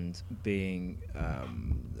and being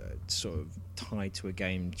sort of tied to a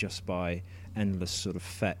game just by endless sort of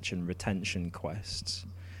fetch and retention quests.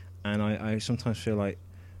 And I sometimes feel like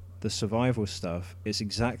the survival stuff is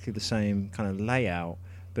exactly the same kind of layout,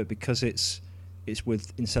 but because it's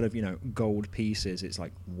with, instead of, you know, gold pieces, it's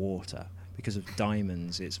like water. Because of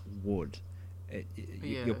diamonds, it's wood.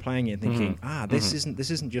 You're playing it thinking, this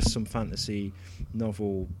isn't just some fantasy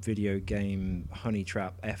novel video game honey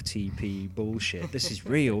trap FTP bullshit. This is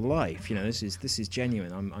real life. You know, this is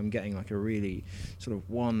genuine. I'm getting like a really sort of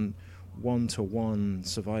one-to-one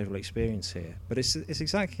survival experience here. But it's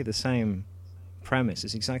exactly the same premise.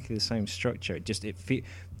 It's exactly the same structure.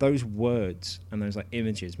 Those words and those like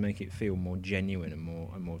images make it feel more genuine and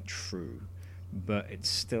more true. But it's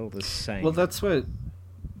still the same. Well, that's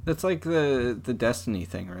like the Destiny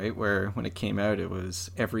thing, right? Where when it came out, it was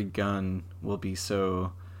every gun will be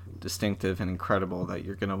so distinctive and incredible that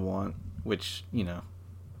you're going to want, which, you know,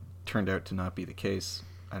 turned out to not be the case,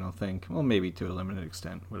 I don't think. Well, maybe to a limited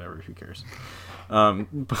extent, whatever, who cares?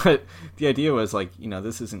 But the idea was like, you know,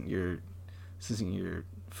 this isn't your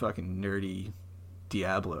fucking nerdy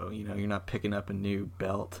Diablo, you know, you're not picking up a new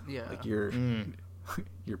belt. Yeah. Like you're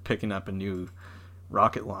picking up a new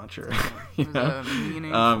rocket launcher. You know?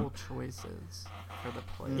 Meaningful choices for the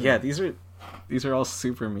player. Yeah, these are all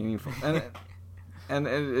super meaningful, and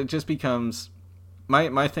it just becomes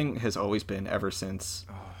my thing has always been ever since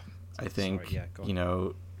I think you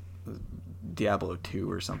know, Diablo 2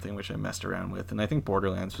 or something, which I messed around with, and I think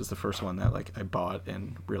Borderlands was the first one that like I bought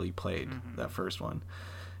and really played, that first one.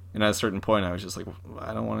 And at a certain point, I was just like,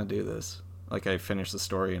 I don't want to do this. Like I finished the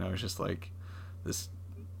story and I was just like, this,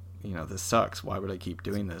 you know, this sucks. Why would I keep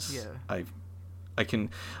doing this? Yeah.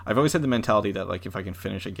 I've always had the mentality that like if I can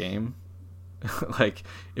finish a game, like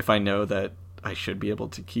if I know that I should be able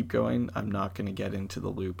to keep going, I'm not going to get into the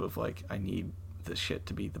loop of like, I need this shit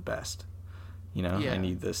to be the best. You know, I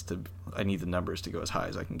need the numbers to go as high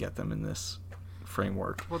as I can get them in this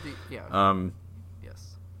framework. Well, yes.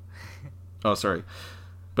 Oh, sorry.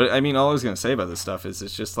 But I mean, all I was going to say about this stuff is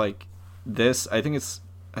it's just like this. I think it's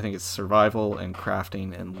survival and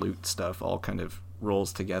crafting and loot stuff all kind of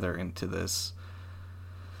rolls together into this.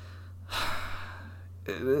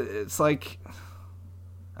 It's like,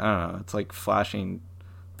 I don't know. It's like flashing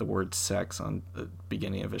the word sex on the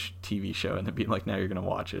beginning of a TV show and then being like, now you're going to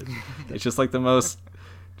watch it. It's just like the most,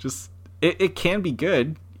 it can be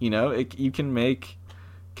good. You know, you can make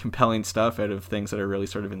compelling stuff out of things that are really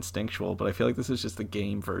sort of instinctual, but I feel like this is just the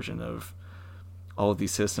game version of all of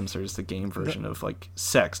these systems are just the game version of like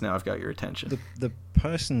sex. Now I've got your attention. The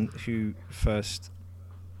person who first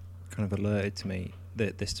kind of alerted to me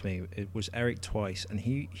this to me, it was Eric Twice, and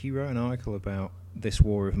he wrote an article about This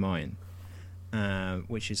War of Mine,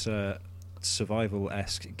 which is a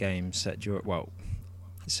survival-esque game set during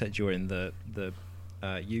the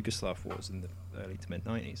Yugoslav wars in the early to mid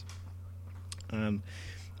 90s.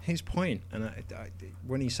 His point, and I,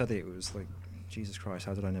 when he said it was like, Jesus Christ,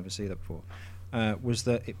 how did I never see that before? Was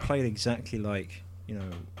that it played exactly like, you know,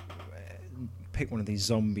 pick one of these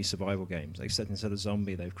zombie survival games, except instead of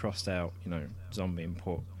zombie, they've crossed out, you know, zombie and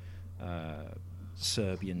put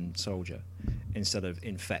Serbian soldier. Instead of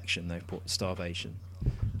infection, they've put starvation.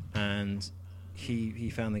 And he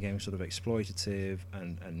found the game sort of exploitative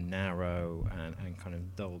and narrow and kind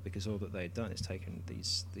of dull, because all that they'd done is taken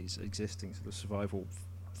these existing sort of survival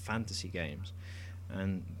fantasy games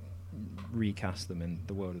and recast them in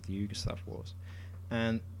the world of the Yugoslav wars.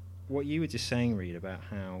 And what you were just saying, Reed, about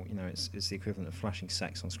how, you know, it's the equivalent of flashing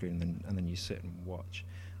sex on screen and then you sit and watch.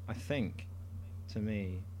 I think, to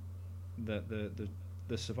me, that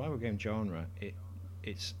the survival game genre,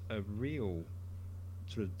 it's a real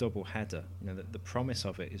sort of double header. You know, the promise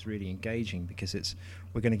of it is really engaging, because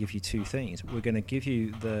we're going to give you two things. We're going to give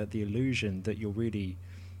you the illusion that you're really,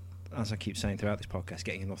 as I keep saying throughout this podcast,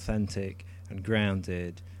 getting an authentic and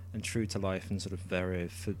grounded and true to life and sort of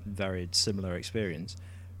varied similar experience,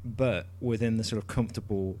 but within the sort of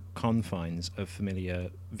comfortable confines of familiar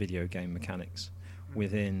video game mechanics,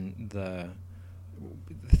 within the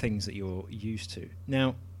the things that you're used to.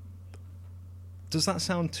 Now, does that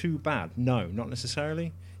sound too bad? No, not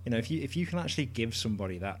necessarily. If you can actually give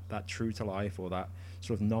somebody that true to life or that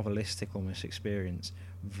sort of novelistic almost experience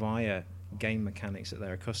via game mechanics that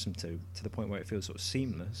they're accustomed to the point where it feels sort of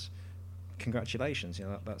seamless, congratulations.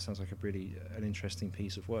 That sounds like an interesting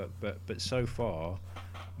piece of work. But so far,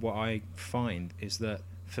 what I find is that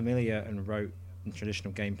familiar and rote and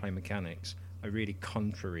traditional gameplay mechanics are really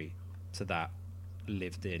contrary to that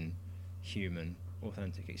lived-in, human,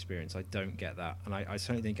 authentic experience. I don't get that, and I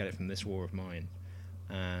certainly didn't get it from this War of Mine,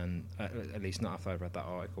 and at least not after I've read that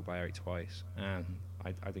article by Eric Twice, and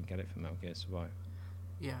I didn't get it from Metal Gear Survive.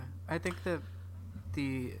 Yeah, I think that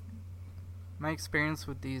my experience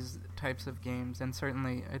with these types of games, and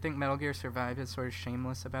certainly I think Metal Gear Survive is sort of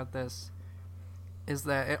shameless about this, is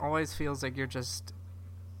that it always feels like you're just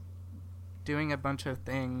doing a bunch of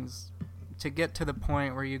things to get to the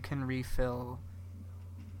point where you can refill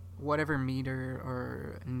whatever meter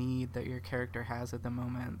or need that your character has at the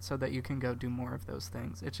moment so that you can go do more of those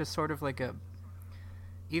things. It's just sort of like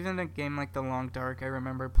even a game like The Long Dark, I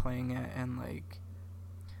remember playing it and like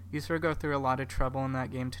you sort of go through a lot of trouble in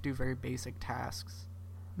that game to do very basic tasks.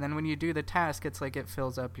 And then when you do the task, it's like it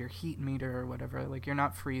fills up your heat meter or whatever, like you're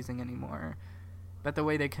not freezing anymore. But the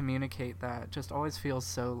way they communicate that just always feels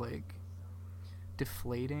so like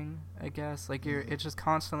deflating, I guess. Like it's just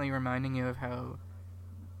constantly reminding you of how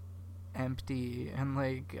empty and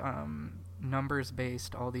like numbers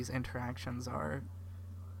based all these interactions are.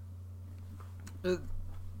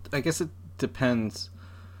 I guess it depends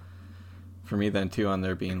for me then too on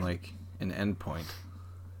there being like an endpoint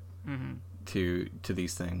to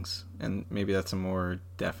these things, and maybe that's a more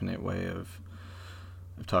definite way of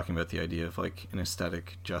talking about the idea of like an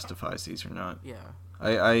aesthetic justifies these or not. Yeah,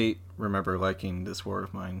 I remember liking this War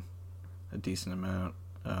of Mine a decent amount,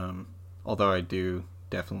 although I do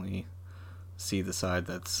definitely see the side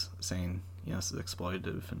that's saying this is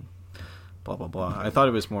exploitative and blah blah blah. I thought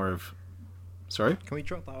it was more of sorry? Can we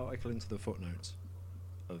drop that article into the footnotes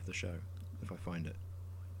of the show if I find it?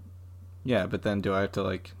 Yeah, but then do I have to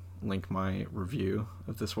like link my review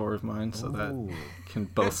of this War of Mine so that can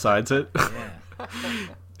both sides it? Yeah.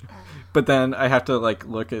 But then I have to like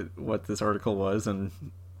look at what this article was, and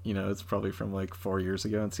it's probably from like 4 years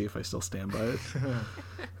ago, and see if I still stand by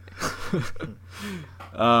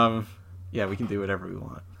it. Yeah, we can do whatever we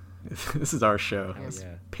want. This is our show. Yes. It's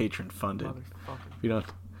patron funded. Motherfucker. We don't.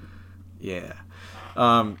 Yeah.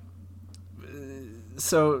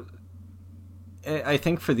 So I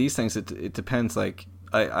think for these things, it depends. Like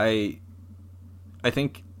I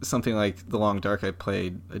think something like The Long Dark, I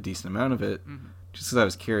played a decent amount of it just because I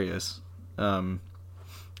was curious, and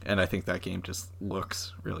I think that game just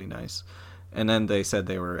looks really nice. And then they said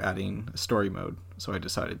they were adding a story mode, so I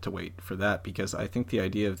decided to wait for that, because I think the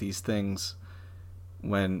idea of these things,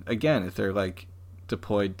 when, again, if they're like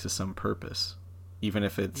deployed to some purpose, even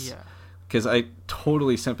if it's... Because I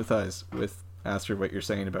totally sympathize with, Astrid, what you're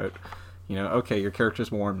saying about, okay, your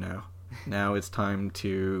character's warm now. Now it's time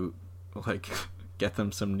to, like, get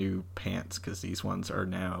them some new pants, because these ones are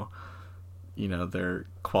now... their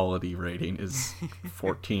quality rating is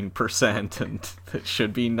 14% and it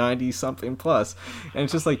should be 90 something plus. And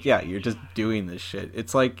it's just like, yeah, you're just doing this shit.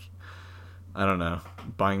 It's like, I don't know,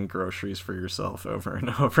 buying groceries for yourself over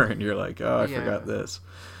and over, and you're like, oh, I forgot this.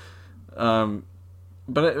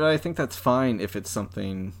 But I think that's fine if it's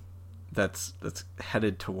something that's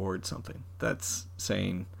headed towards something that's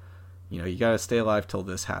saying, you gotta stay alive till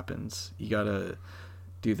this happens. You gotta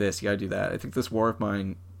do this, you gotta do that. I think this War of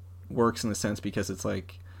Mine works in the sense because it's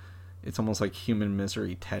almost like human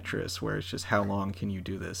misery Tetris, where it's just how long can you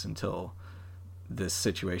do this until this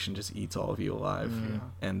situation just eats all of you alive.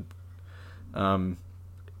 And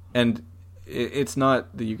it's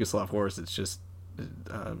not the Yugoslav wars, it's just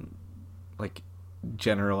like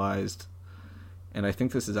generalized, and I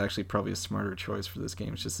think this is actually probably a smarter choice for this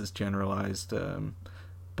game. It's just this generalized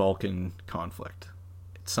Balkan conflict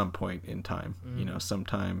at some point in time,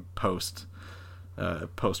 sometime post-war.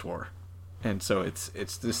 And so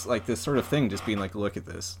it's this like this sort of thing, just being like, look at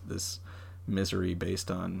this misery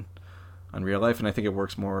based on real life. And I think it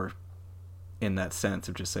works more in that sense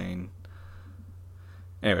of just saying,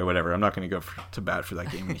 anyway, whatever, I'm not going to go to bat for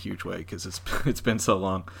that game in a huge way because it's been so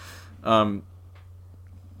long.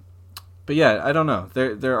 But yeah, I don't know,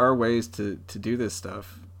 there are ways to do this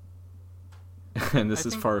stuff. And this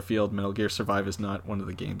is far afield. Metal Gear Survive is not one of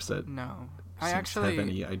the games that I actually have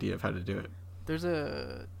any idea of how to do it.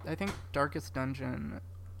 I think Darkest Dungeon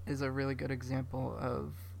is a really good example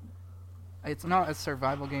of, it's not a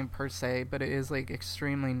survival game per se, but it is like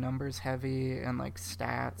extremely numbers heavy and like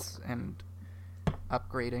stats, and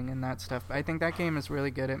upgrading and that stuff. I think that game is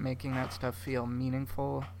really good at making that stuff feel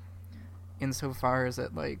meaningful insofar as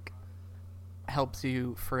it like helps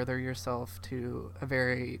you further yourself to a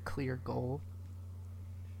very clear goal.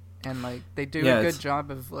 And like they do a good job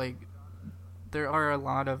of like there are a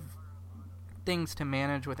lot of things to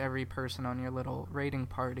manage with every person on your little raiding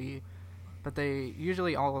party, but they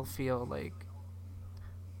usually all feel like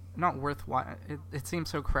not worthwhile. It seems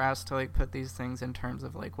so crass to like put these things in terms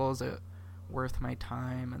of like, well, is it worth my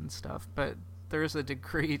time and stuff? But there's a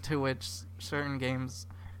degree to which certain games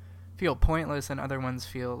feel pointless and other ones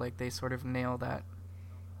feel like they sort of nail that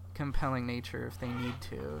compelling nature if they need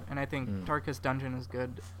to. And I think Darkest Dungeon is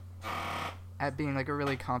good at being like a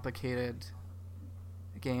really complicated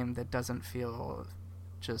game that doesn't feel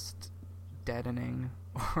just deadening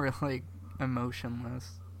or like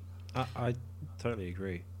emotionless. I totally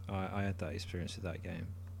agree. I had that experience with that game.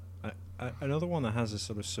 Another one that has a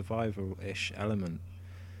sort of survival-ish element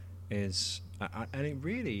is, and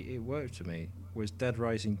it worked for me, was Dead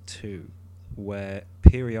Rising 2, where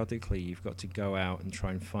periodically you've got to go out and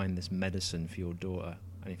try and find this medicine for your daughter,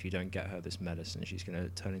 and if you don't get her this medicine, she's going to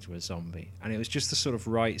turn into a zombie. And it was just the sort of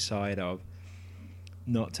right side of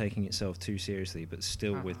not taking itself too seriously, but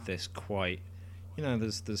still with this quite,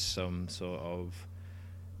 there's some sort of,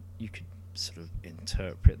 you could sort of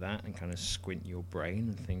interpret that and kind of squint your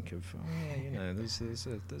brain and think of,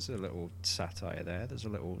 there's a little satire there, there's a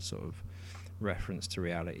little sort of reference to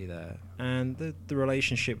reality there, and the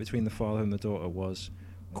relationship between the father and the daughter was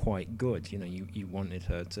quite good. You wanted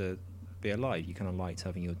her to be alive, you kind of liked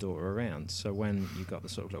having your daughter around, so when you got the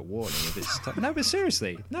sort of little warning of this no, but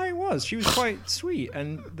seriously, no, it was, she was quite sweet,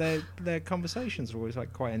 and their conversations were always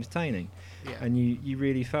like quite entertaining, and you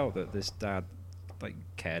really felt that this dad like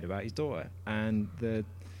cared about his daughter, and the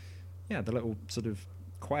little sort of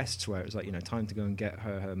quests where it was like, time to go and get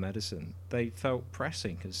her medicine, they felt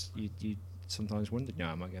pressing because you sometimes wondered,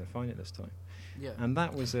 am I going to find it this time? Yeah. And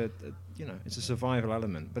that was it's a survival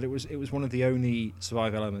element, but it was one of the only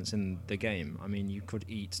survival elements in the game. I mean, you could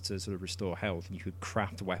eat to sort of restore health, and you could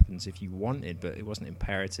craft weapons if you wanted, but it wasn't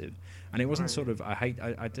imperative, and it wasn't sort of,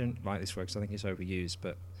 I don't like this word because I think it's overused,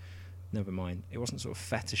 but never mind. It wasn't sort of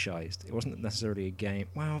fetishized. It wasn't necessarily a game.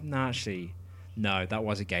 Well, no, actually, no. That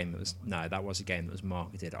was a game that was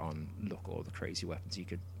marketed on, look, all the crazy weapons you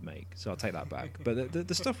could make. So I'll take that back. But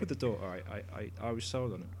the stuff with the daughter, I was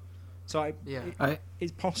sold on it. So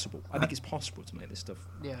it's possible. I think it's possible to make this stuff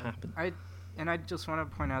happen. I just want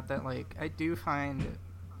to point out that like I do find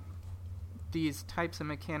these types of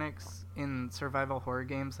mechanics in survival horror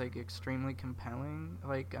games like extremely compelling.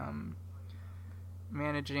 Like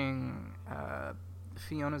managing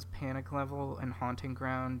Fiona's panic level in Haunting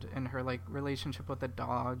Ground and her like relationship with the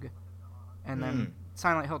dog, and then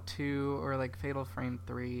Silent Hill 2 or like Fatal Frame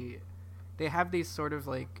 3, they have these sort of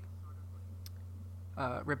like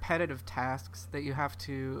repetitive tasks that you have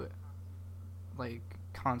to like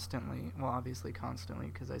constantly, well obviously constantly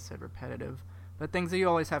because I said repetitive, but things that you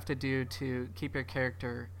always have to do to keep your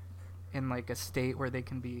character in like a state where they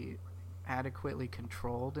can be adequately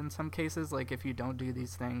controlled in some cases. Like if you don't do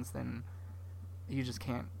these things, then you just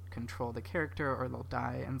can't control the character or they'll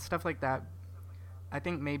die and stuff like that. I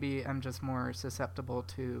think maybe I'm just more susceptible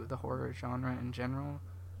to the horror genre in general,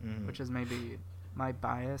 which is maybe my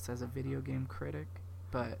bias as a video game critic,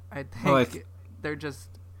 but I think they're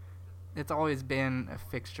just, it's always been a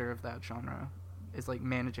fixture of that genre, is like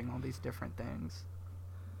managing all these different things.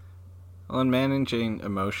 Well, and managing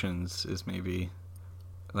emotions is maybe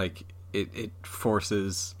like it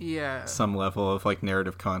forces some level of like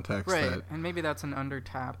narrative context, right? And maybe that's an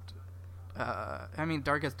undertapped. I mean,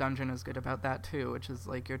 Darkest Dungeon is good about that too, which is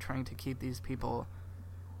like you're trying to keep these people.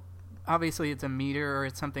 Obviously, it's a meter or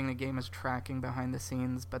it's something the game is tracking behind the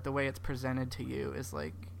scenes, but the way it's presented to you is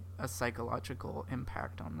like a psychological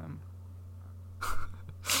impact on them.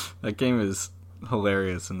 That game is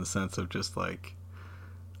hilarious in the sense of just like,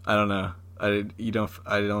 I don't know. I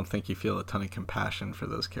don't think you feel a ton of compassion for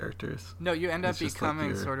those characters. No, you end up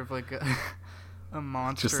becoming like sort of like a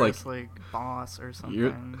monstrous like boss or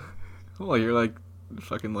something. You're like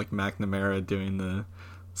fucking like McNamara doing the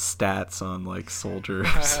stats on like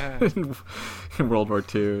soldiers in World War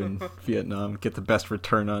II and Vietnam, get the best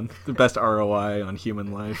return on the best ROI on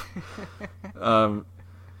human life. God,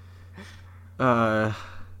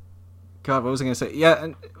 what was I gonna say? Yeah,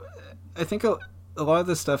 and I think a lot of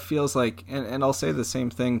this stuff feels like, and I'll say the same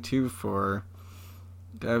thing too for,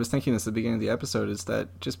 I was thinking this at the beginning of the episode, is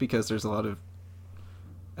that just because there's a lot of,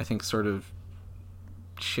 I think, sort of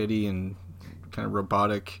shitty and kind of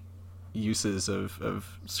robotic uses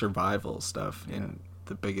of survival stuff in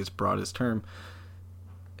the biggest, broadest term,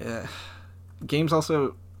 games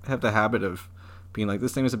also have the habit of being like,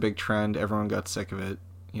 this thing was a big trend, everyone got sick of it.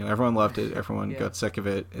 You know, everyone loved it, everyone got sick of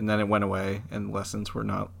it, and then it went away, and lessons were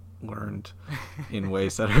not learned in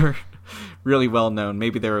ways that are really well known.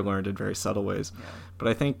 Maybe they were learned in very subtle ways. Yeah. But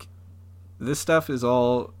I think this stuff is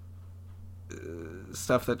all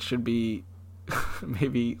stuff that should be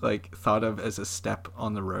maybe like thought of as a step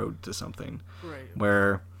on the road to something. Right.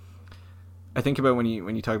 Where I think about when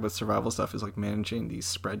you talk about survival stuff is like managing these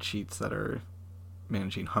spreadsheets that are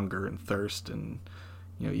managing hunger and thirst and,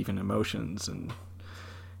 you know, even emotions and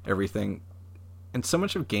everything. And so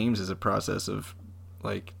much of games is a process of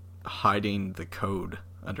like hiding the code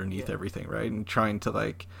underneath everything, right? And trying to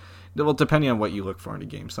like, well, depending on what you look for in a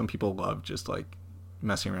game, some people love just like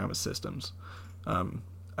messing around with systems.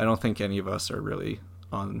 I don't think any of us are really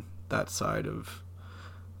on that side of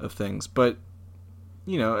things, but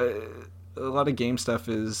you know, a lot of game stuff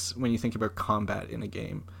is when you think about combat in a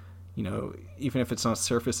game, you know, even if it's not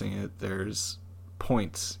surfacing it, there's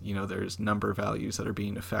points, you know, there's number values that are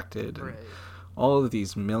being affected and all of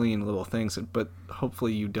these million little things, but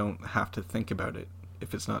hopefully you don't have to think about it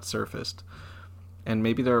if it's not surfaced. And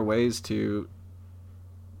maybe there are ways to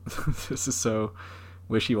this is so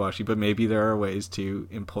wishy-washy, but maybe there are ways to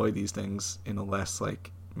employ these things in a less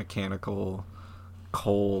like mechanical,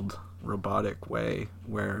 cold, robotic way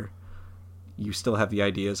where you still have the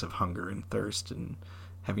ideas of hunger and thirst and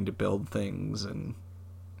having to build things, and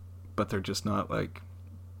but they're just not like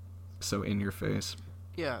so in your face.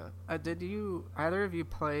 Yeah. Did either of you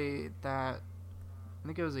play that? I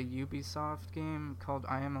think it was a Ubisoft game called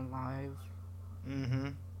I Am Alive. Mm-hmm.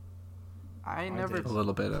 I never a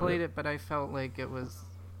little bit played it, but I felt like it was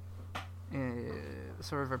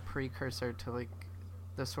sort of a precursor to like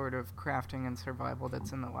the sort of crafting and survival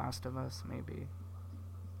that's in The Last of Us, maybe,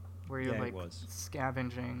 where you're like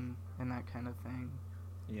scavenging and that kind of thing.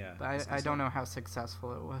 Yeah, but I don't know how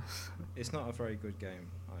successful it was. It's not a very good game,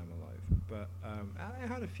 I Am Alive, but it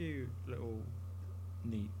had a few little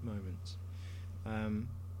neat moments.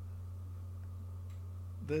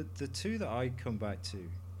 The two that I come back to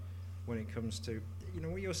when it comes to, you know,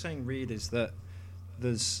 what you're saying, Reed, is that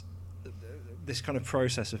there's this kind of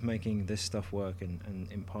process of making this stuff work and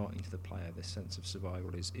imparting to the player this sense of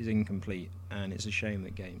survival is incomplete, and it's a shame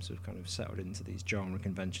that games have kind of settled into these genre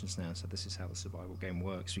conventions now. So this is how the survival game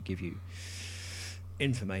works. We give you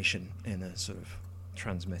information in a sort of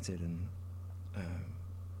transmitted and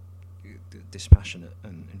dispassionate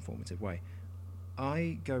and informative way.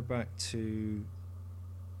 I go back to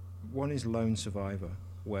one is Lone Survivor,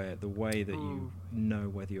 where the way that you know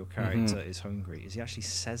whether your character is hungry is he actually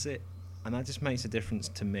says it, and that just makes a difference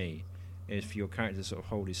to me. If your character sort of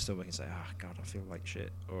hold his stomach and say, "Ah, oh, God, I feel like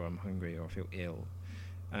shit," or "I'm hungry," or "I feel ill,"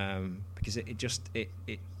 because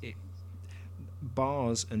it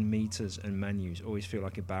bars and meters and menus always feel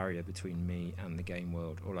like a barrier between me and the game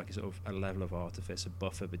world, or like a sort of a level of artifice, a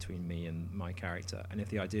buffer between me and my character. And if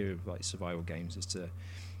the idea of like survival games is to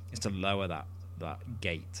lower that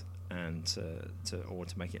gate and to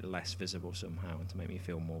make it less visible somehow, and to make me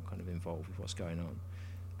feel more kind of involved with what's going on,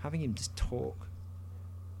 having him just talk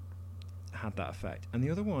had that effect. And the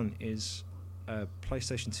other one is a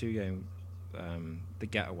PlayStation 2 game, The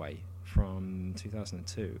Getaway, from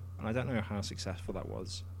 2002, and I don't know how successful that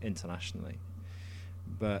was internationally,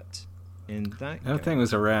 but in that thing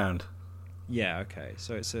was around. Yeah, okay.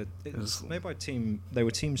 So it was made by Team. They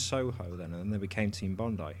were Team Soho then, and then they became Team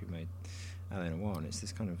Bondi, who made Alien 1. It's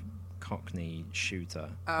this kind of Cockney shooter.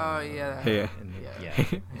 Oh yeah. Hey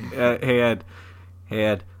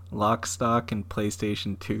Ed. Lock, Stock, and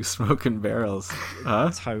PlayStation 2 Smoking Barrels.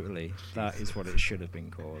 Huh? Totally. That is what it should have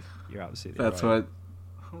been called. You're absolutely right.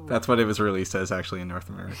 That's what it was released as, actually, in North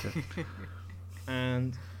America.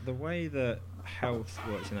 And the way that health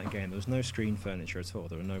works in that game, there was no screen furniture at all.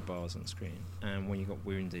 There were no bars on screen. And when you got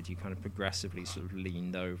wounded, you kind of progressively sort of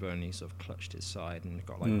leaned over and he sort of clutched his side and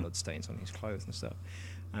got like blood stains on his clothes and stuff.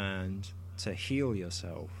 And to heal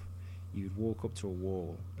yourself, you'd walk up to a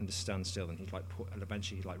wall and just stand still, and and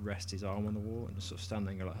eventually he'd like rest his arm on the wall and just sort of stand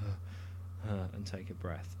there and go like, and take a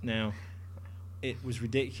breath. Now, it was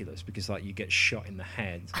ridiculous because like you get shot in the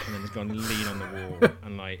head and then just go and lean on the wall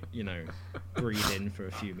and like, you know, breathe in for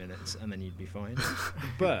a few minutes and then you'd be fine.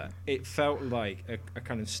 But it felt like a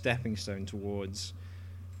kind of stepping stone towards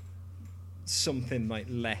something like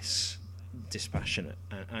less dispassionate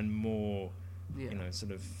and more, you know,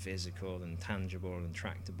 sort of physical and tangible and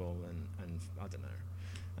tractable and I don't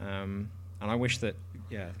know. And I wish that,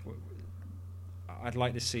 I'd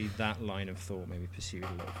like to see that line of thought maybe pursued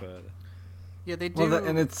a little further. Yeah, they do. Well,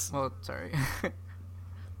 and it's... Well, sorry.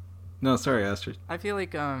 No, sorry, Astrid. I feel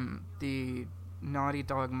like the Naughty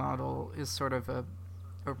Dog model is sort of a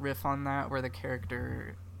riff on that, where the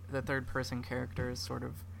third person character is sort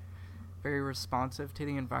of very responsive to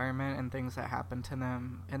the environment and things that happen to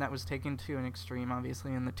them, and that was taken to an extreme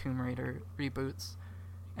obviously in the Tomb Raider reboots.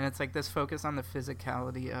 And it's like this focus on the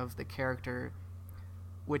physicality of the character,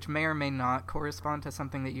 which may or may not correspond to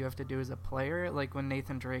something that you have to do as a player, like when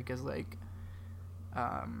Nathan Drake is like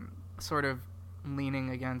sort of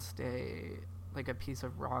leaning against a piece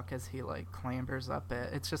of rock as he like clambers up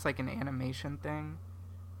it. It's just like an animation thing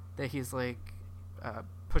that he's like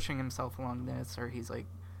pushing himself along this, or he's like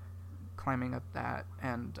climbing up that,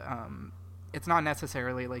 and it's not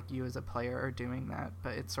necessarily like you as a player are doing that,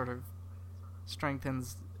 but it sort of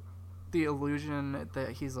strengthens the illusion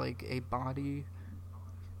that he's like a body,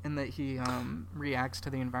 and that he reacts to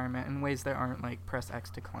the environment in ways that aren't like press X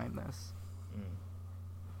to climb this.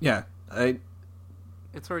 Yeah,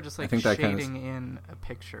 it's sort of just like think that shading in a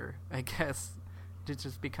picture, I guess. It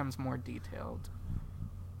just becomes more detailed.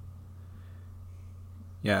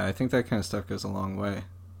 Yeah, I think that kind of stuff goes a long way.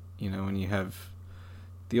 You know, when you have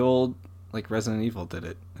the old, like Resident Evil did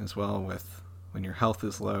it as well, with when your health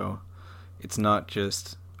is low, it's not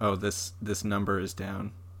just, oh, this number is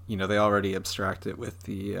down. You know, they already abstract it with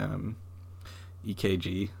the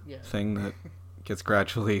EKG thing that gets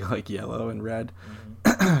gradually like yellow and red,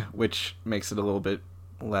 which makes it a little bit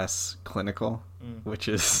less clinical, which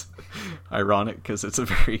is ironic because it's a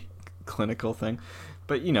very clinical thing.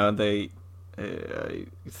 But, you know, I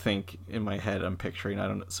think in my head I'm picturing, I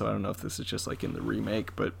don't know if this is just like in the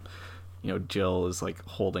remake, but you know, Jill is like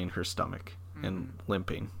holding her stomach and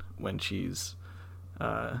limping when she's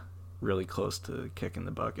really close to kicking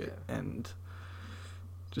the bucket, and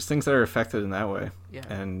just things that are affected in that way.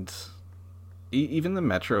 And even the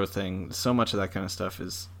Metro thing, so much of that kind of stuff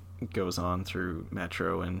goes on through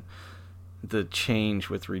Metro, and the change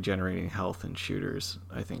with regenerating health in shooters,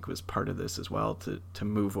 I think, was part of this as well, to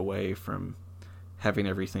move away from having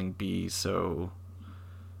everything be so,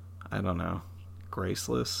 I don't know,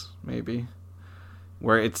 graceless, maybe.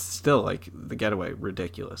 Where it's still, like, the Getaway,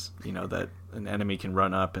 ridiculous. You know, that an enemy can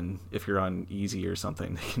run up, and if you're on easy or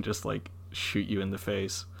something, they can just, like, shoot you in the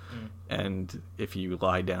face. And if you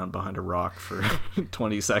lie down behind a rock for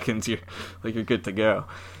 20 seconds, you're good to go.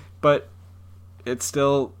 But it's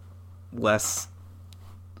still less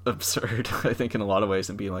absurd, I think, in a lot of ways,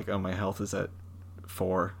 than being like, oh, my health is at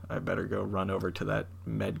 4, I better go run over to that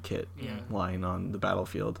med kit lying on the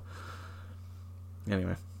battlefield.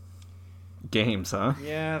 Anyway, games, huh?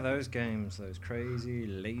 Yeah, those games, those crazy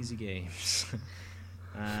lazy games.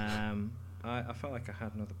 I felt like I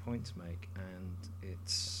had another point to make, and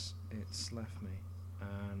it's left me,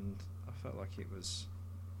 and I felt like it was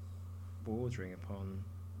bordering upon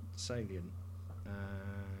salient,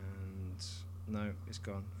 and no, it's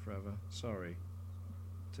gone forever. Sorry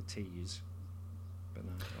to tease, but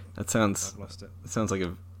no, I've lost it. It sounds like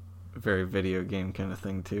a very video game kind of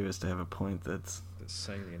thing too, is to have a point that's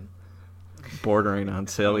salient, bordering on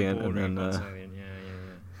salient, bordering and then on salient. Yeah.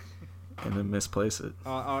 And then misplace it.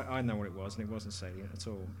 I know what it was, and it wasn't salient at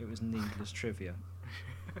all. It was needless trivia.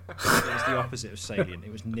 It was the opposite of salient.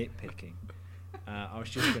 It was nitpicking. I was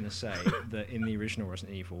just going to say that in the original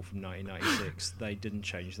Resident Evil from 1996, they didn't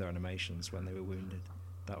change their animations when they were wounded.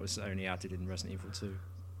 That was only added in Resident Evil 2.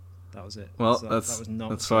 That was it. Well, that was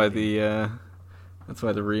not that's salient.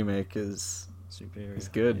 why the remake is superior. It's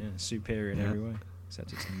good. Yeah, superior in every way,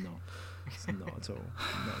 except it's not. It's not at all.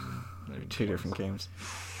 Not even two different games.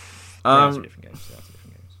 They are two different games.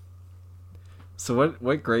 So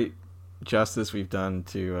what great justice we've done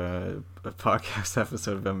to a podcast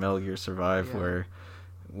episode about Metal Gear Survive, where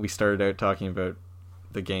we started out talking about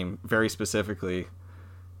the game very specifically,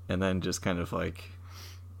 and then just kind of like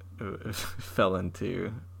fell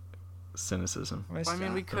into cynicism. Well, I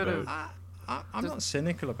mean, we could have. I'm not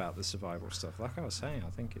cynical about the survival stuff. Like I was saying, I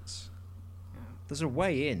think there's a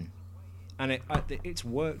way in, and it's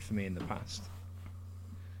worked for me in the past.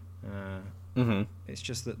 It's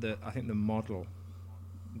just that I think the model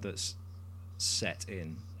that's set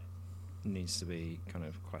in needs to be kind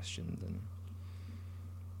of questioned, and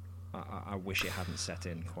I wish it hadn't set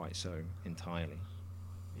in quite so entirely.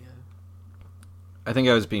 Yeah, I think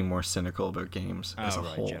I was being more cynical about games as a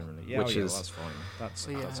whole, generally. which is that's fine. That's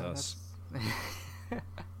us.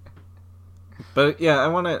 But yeah, I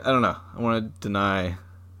want to deny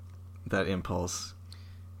that impulse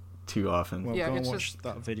too often. Well, go and watch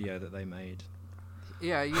that video that they made.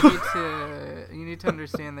 Yeah, you need to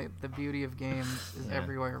understand that the beauty of games is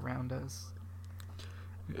everywhere around us.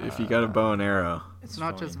 If you got a bow and arrow, it's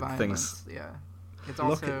not just violence. It's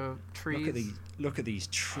also trees. Look at these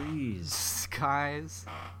trees, skies.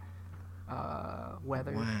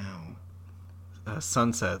 weather. Wow.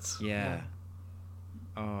 Sunsets. Yeah.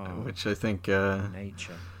 Oh, Which I think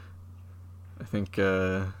nature.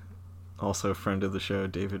 Also a friend of the show,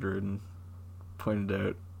 David Rudin, pointed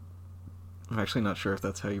out. I'm actually not sure if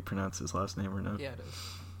that's how you pronounce his last name or not. Yeah, it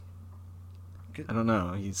is. I don't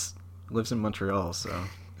know. Lives in Montreal, so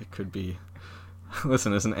it could be.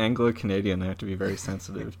 Listen, as an Anglo-Canadian, I have to be very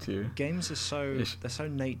sensitive to. Games are they're so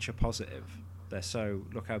nature positive. They're so,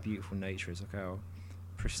 look how beautiful nature is. Look how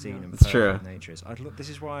pristine and It's perfect true. nature is. This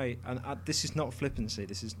is why, and this is not flippancy.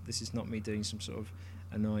 This is not me doing some sort of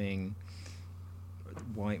annoying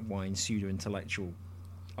white wine pseudo intellectual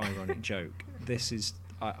ironic joke. This is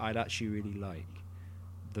I'd actually really like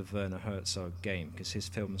the Werner Herzog game, because his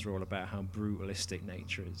films are all about how brutalistic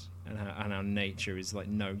nature is, and how nature is like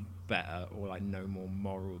no better or like no more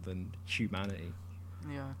moral than humanity.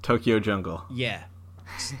 Yeah. Tokyo Jungle. Yeah.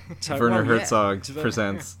 Werner Herzog It's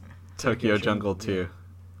presents Tokyo Jungle 2.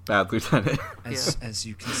 Bad Lieutenant. As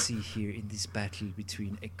you can see here in this battle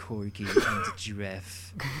between a corgi and a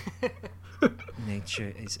giraffe,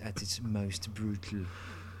 nature is at its most brutal.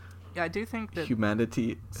 Yeah, I do think that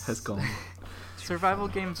Humanity has gone. survival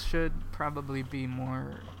games should probably be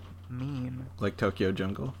more mean. Like Tokyo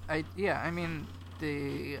Jungle. I mean,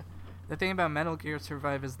 the thing about Metal Gear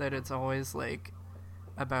Survive is that it's always like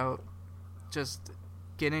about just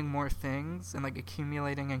getting more things and like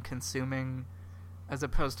accumulating and consuming, as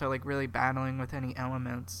opposed to like really battling with any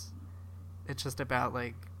elements. It's just about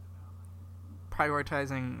like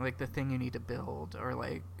prioritizing like the thing you need to build, or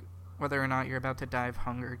like whether or not you're about to die of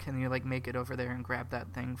hunger, can you like make it over there and grab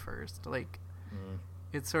that thing first? Like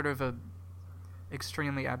it's sort of a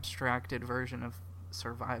extremely abstracted version of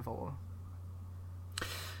survival.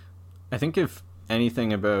 I think if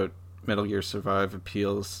anything about Metal Gear Survive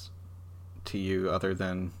appeals to you other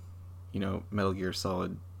than, Metal Gear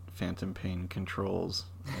Solid Phantom Pain controls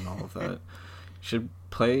and all of that, you should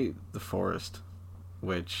play The Forest,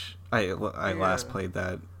 which I last played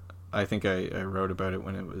that. I think I wrote about it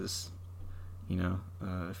when it was,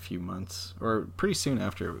 a few months, or pretty soon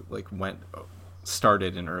after it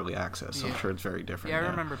started in early access. So I'm sure it's very different. Yeah, I now.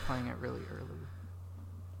 remember playing it really early.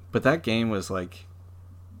 But that game was like,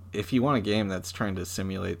 if you want a game that's trying to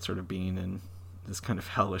simulate sort of being in this kind of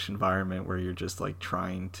hellish environment where you're just like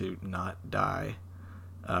trying to not die,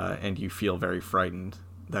 and you feel very frightened,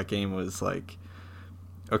 that game was like,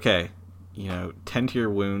 okay, tend to your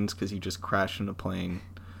wounds because you just crashed in a plane,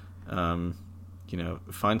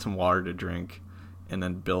 find some water to drink, and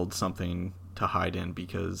then build something to hide in,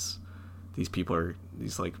 because these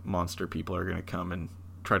like monster people are going to come and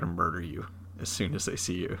try to murder you as soon as they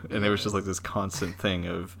see you. And it was just like this constant thing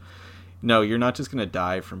of, no, you're not just going to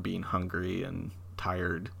die from being hungry and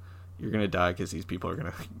tired. You're going to die because these people are going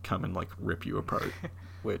to come and like rip you apart.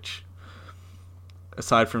 Which,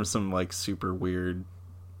 aside from some like super weird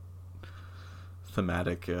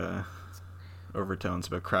thematic overtones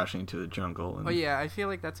about crashing into the jungle. And I feel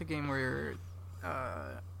like that's a game where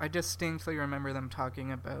I distinctly remember them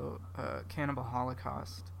talking about Cannibal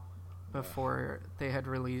Holocaust before they had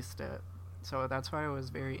released it. So that's why I was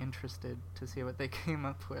very interested to see what they came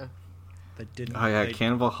up with. They didn't. Oh yeah,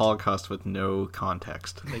 Cannibal Holocaust with no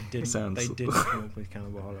context. They didn't. They didn't come up with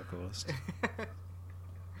Cannibal Holocaust,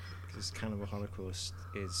 because Cannibal Holocaust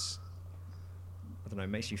is, I don't know,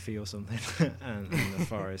 makes you feel something, and The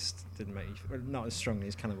Forest didn't make you, well, not as strongly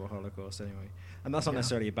as Cannibal Holocaust anyway. And that's not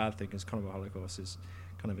necessarily a bad thing, because Cannibal Holocaust is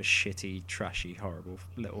kind of a shitty, trashy, horrible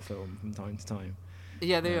little film from time to time.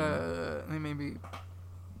 Yeah, they maybe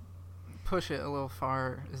push it a little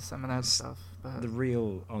far is some of that stuff. But the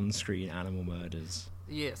real on-screen animal murders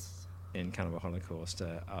yes, in Cannibal Holocaust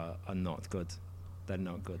are not good. They're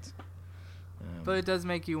not good. But it does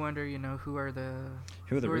make you wonder, who are the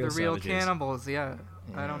real real savages? Cannibals? Yeah,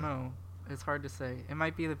 I don't know. It's hard to say. It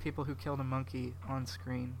might be the people who killed a monkey on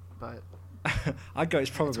screen, but I'd go. It's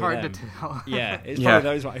probably it's hard them. to tell. Yeah, it's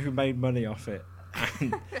probably those who made money off it.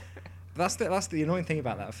 And that's the annoying thing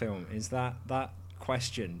about that film, is that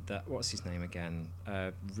question that, what's his name again?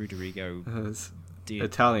 Rodrigo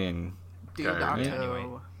Italian guy, Deodato. right? Anyway,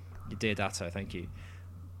 Deodato, thank you.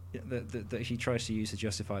 That he tries to use to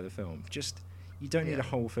justify the film. Just, you don't need a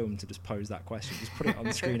whole film to just pose that question. Just put it on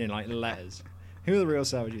the screen in like letters. Who are the real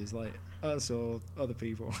savages? Like us or other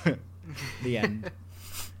people? The end.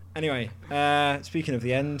 Anyway, speaking of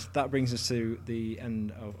the end, that brings us to the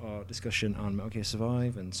end of our discussion on Metal Gear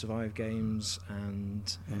Survive and Survive games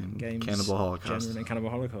and games Cannibal Holocaust. generally, and Cannibal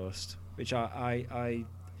Holocaust, which I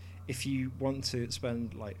if you want to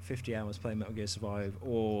spend like 50 hours playing Metal Gear Survive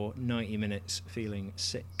or 90 minutes feeling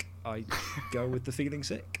sick, I go with the feeling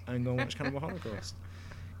sick and go and watch Cannibal Holocaust,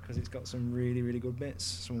 because it's got some really, really good bits.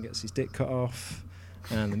 Someone gets his dick cut off,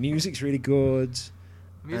 and the music's really good.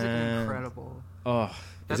 Music is incredible. Oh,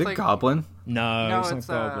 is it Goblin? No, it's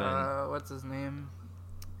not Goblin. What's his name?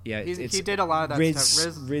 Yeah, he did a lot of that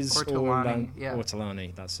stuff. Riz Ortolani. Yeah.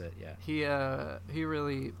 Ortolani, that's it. Yeah. He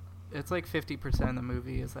really. It's like 50% of the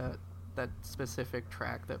movie is that specific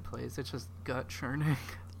track that plays. It's just gut churning.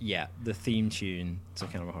 Yeah, the theme tune to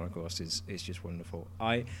Cannibal Holocaust is just wonderful.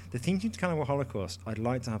 The theme tune to Cannibal Holocaust, I'd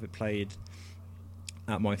like to have it played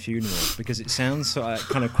at my funeral because it sounds sort of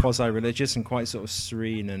kind of quasi-religious and quite sort of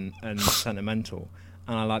serene and sentimental.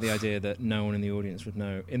 And I like the idea that no one in the audience would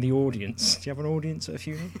know. In the audience, do you have an audience at a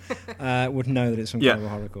funeral? Would know that it's from Cannibal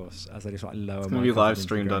Holocaust as they just like lower. It's going to be live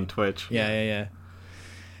streamed on Twitch. Yeah.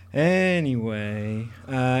 Anyway,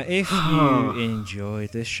 if you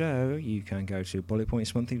enjoyed this show, you can go to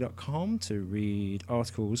bulletpointsmonthly.com to read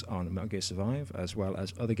articles on Metal Gear Survive, as well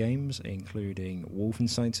as other games, including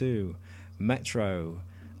Wolfenstein 2, Metro,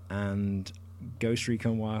 and Ghost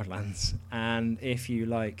Recon Wildlands. And if you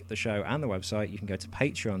like the show and the website, you can go to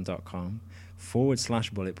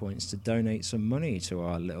patreon.com/bulletpoints to donate some money to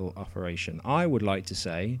our little operation. I would like to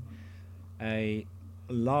say a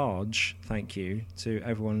large thank you to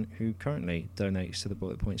everyone who currently donates to the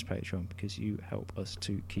Bullet Points Patreon, because you help us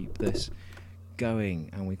to keep this going,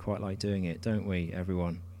 and we quite like doing it, don't we,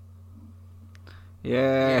 everyone?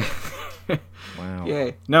 Yeah. Wow.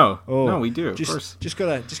 Yeah. No, we do. Of course. Just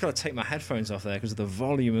gotta take my headphones off there because of the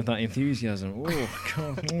volume of that enthusiasm. Oh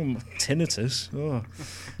God, tinnitus. Oh.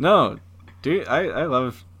 No, dude, I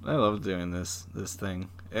love doing this thing.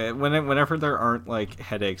 Whenever there aren't like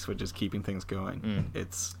headaches with just keeping things going,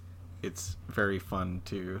 it's very fun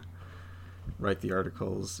to write the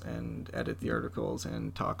articles and edit the articles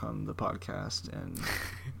and talk on the podcast and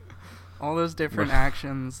all those different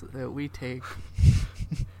actions that we take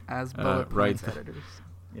as bullet points editors.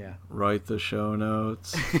 Yeah. Write the show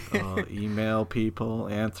notes, email people,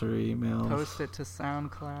 answer emails, post it to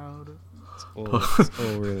SoundCloud. It's all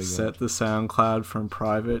really good. Set the SoundCloud from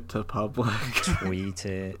private to public. Tweet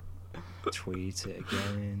it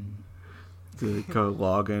again. To go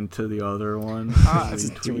log into the other one.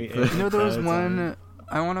 There was one.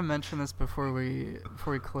 I want to mention this before we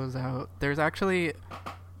close out. There's actually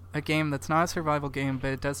a game that's not a survival game,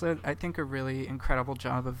 but it does, I think, a really incredible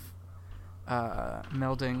job of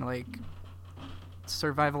melding like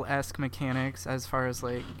survival-esque mechanics as far as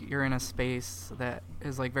like you're in a space that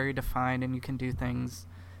is like very defined and you can do things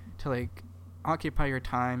to like occupy your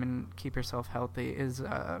time and keep yourself healthy. Is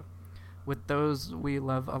with Those We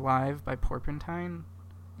Love Alive by Porpentine.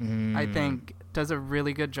 I think does a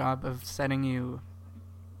really good job of setting you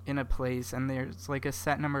in a place, and there's like a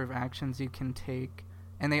set number of actions you can take,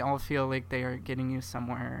 and they all feel like they are getting you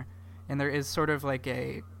somewhere. And there is sort of like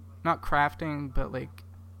a, not crafting, but like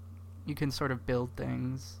you can sort of build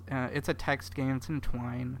things. It's a text game. It's in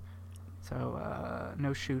Twine, so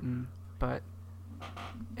no shooting, but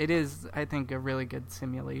it is, I think, a really good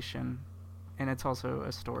simulation, and it's also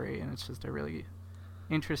a story, and it's just a really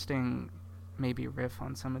interesting, maybe riff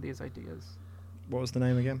on some of these ideas. What was the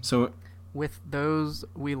name again? So, With Those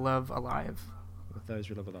We Love Alive. With Those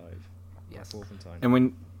We Love Alive. Yes. Wolfenstein. And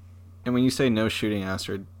when you say no shooting,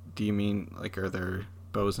 Astrid, do you mean like are there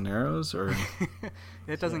bows and arrows, or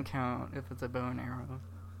it doesn't count if it's a bow and arrow?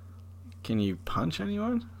 Can you punch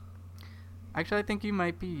anyone? Actually, I think you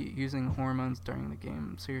might be using hormones during the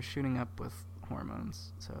game, so you're shooting up with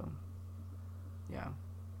hormones. So, yeah.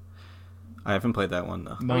 I haven't played that one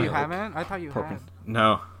though. Oh, you haven't? I thought you had.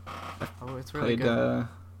 No. Oh, it's really played, good.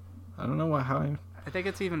 I don't know how I think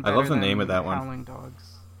it's even better. I love the than name of that one. Howling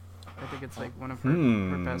Dogs. I think it's like one of her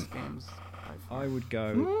best games. I would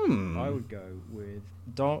go with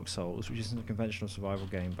Dark Souls, which isn't a conventional survival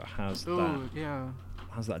game, but has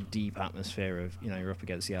that deep atmosphere of, you know, you're up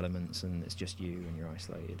against the elements and it's just you and you're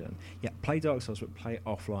isolated. And yeah, play Dark Souls, but play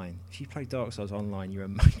offline. If you play Dark Souls online, you're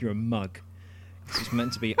a mug. It's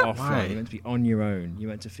meant to be offline. You're meant to be on your own. You're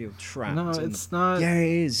meant to feel trapped. No, it's not. Yeah,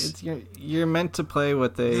 it is. You're meant to play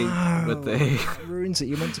what they it ruins it.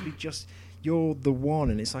 You're meant to be just. You're the one,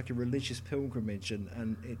 and it's like a religious pilgrimage,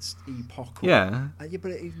 and it's epochal. Yeah. Yeah,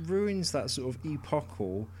 but it ruins that sort of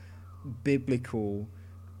epochal, biblical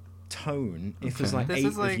tone if there's like eight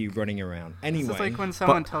of you running around. Anyway, this is like when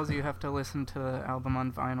someone tells you have to listen to the album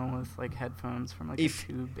on vinyl with like headphones from like a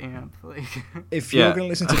tube amp. Like, if you're going to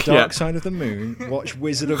listen to Dark Side of the Moon, watch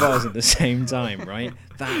Wizard of Oz at the same time, right?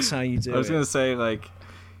 That's how you do it. I was going to say, like,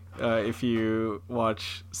 if you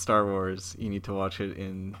watch Star Wars, you need to watch it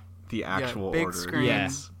in the actual big order. Screen,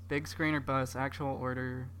 big screen or bus, actual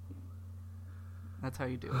order. That's how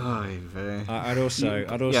you do it. Oy vey. I'd also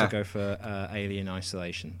Yeah. go for Alien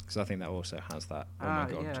Isolation, because I think that also has that. Oh my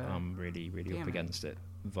god, yeah. I'm really Damn up it. against it.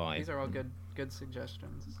 Vibe. These are all good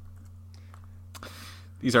suggestions.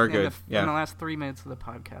 These are In good. in the Yeah. last 3 minutes of the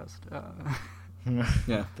podcast.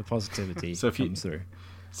 Yeah. The positivity So if you- comes through.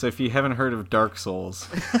 So if you haven't heard of Dark Souls,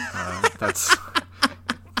 that's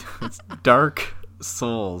it's Dark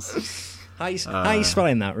Souls. How you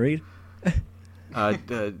spelling that, Reed?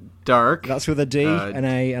 Dark. That's with a D, an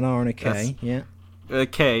A, an R, and a K. that's- Yeah.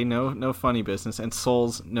 K, no funny business, and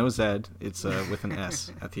Souls, no Z. It's with an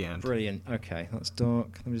S at the end. Brilliant. Okay, that's dark.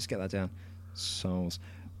 Let me just get that down. Souls.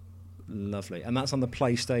 Lovely. And that's on the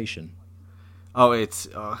PlayStation. Oh, it's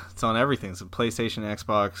on everything. It's a PlayStation,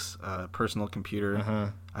 Xbox, personal computer. Uh-huh.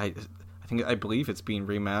 I believe it's being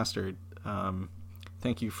remastered.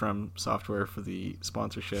 Thank you From Software for the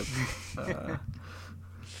sponsorship.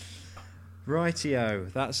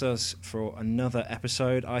 Rightio. That's us for another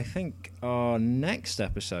episode. I think our next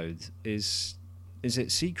episode is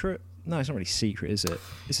it secret? No, it's not really secret, is it?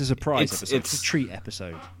 It's a surprise episode. It's a treat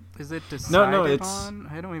episode. Is it decided No, it's- on?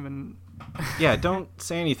 I don't even... Yeah, don't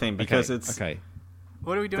say anything because okay, it's okay.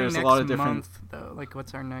 What are we doing There's a next lot of different- month, though? Like,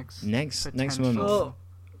 what's our next Next month. potential-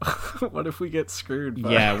 What if we get screwed?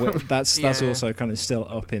 By Yeah, that's Yeah. also kind of still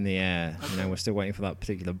up in the air. You know, we're still waiting for that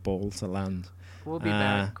particular ball to land. We'll be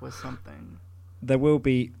back with something. There will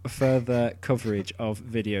be further coverage of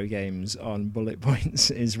video games on Bullet Points,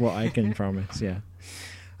 is what I can promise. Yeah.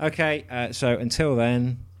 Okay. So until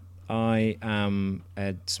then, I am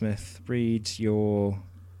Ed Smith. Reed,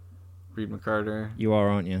 Reed McCarter. you are,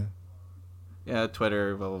 aren't you? Yeah,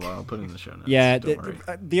 Twitter, blah blah blah. I'll put it in the show notes. Yeah. don't worry.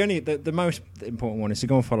 The most important one is to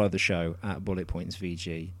go and follow the show at Bullet Points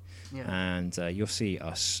VG, Yeah. and you'll see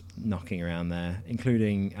us knocking around there,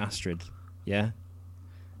 including Astrid. Yeah.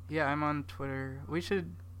 Yeah, I'm on Twitter.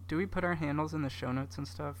 Do we put our handles in the show notes and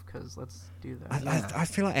stuff? Because let's do that. I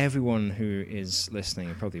feel like everyone who is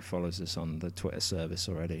listening probably follows us on the Twitter service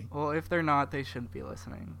already. Well, if they're not, they shouldn't be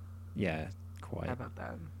listening. Yeah, quite. How about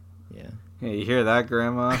that? Yeah. Hey, you hear that,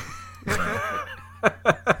 Grandma?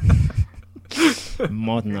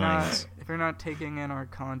 Modernize. If you're not taking in our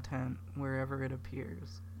content wherever it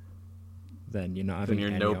appears. Then you're not Then having you're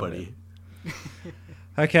any nobody. of it.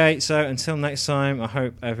 Okay, so until next time, I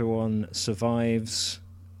hope everyone survives.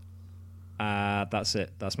 That's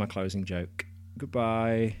it. That's my closing joke.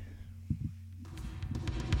 Goodbye.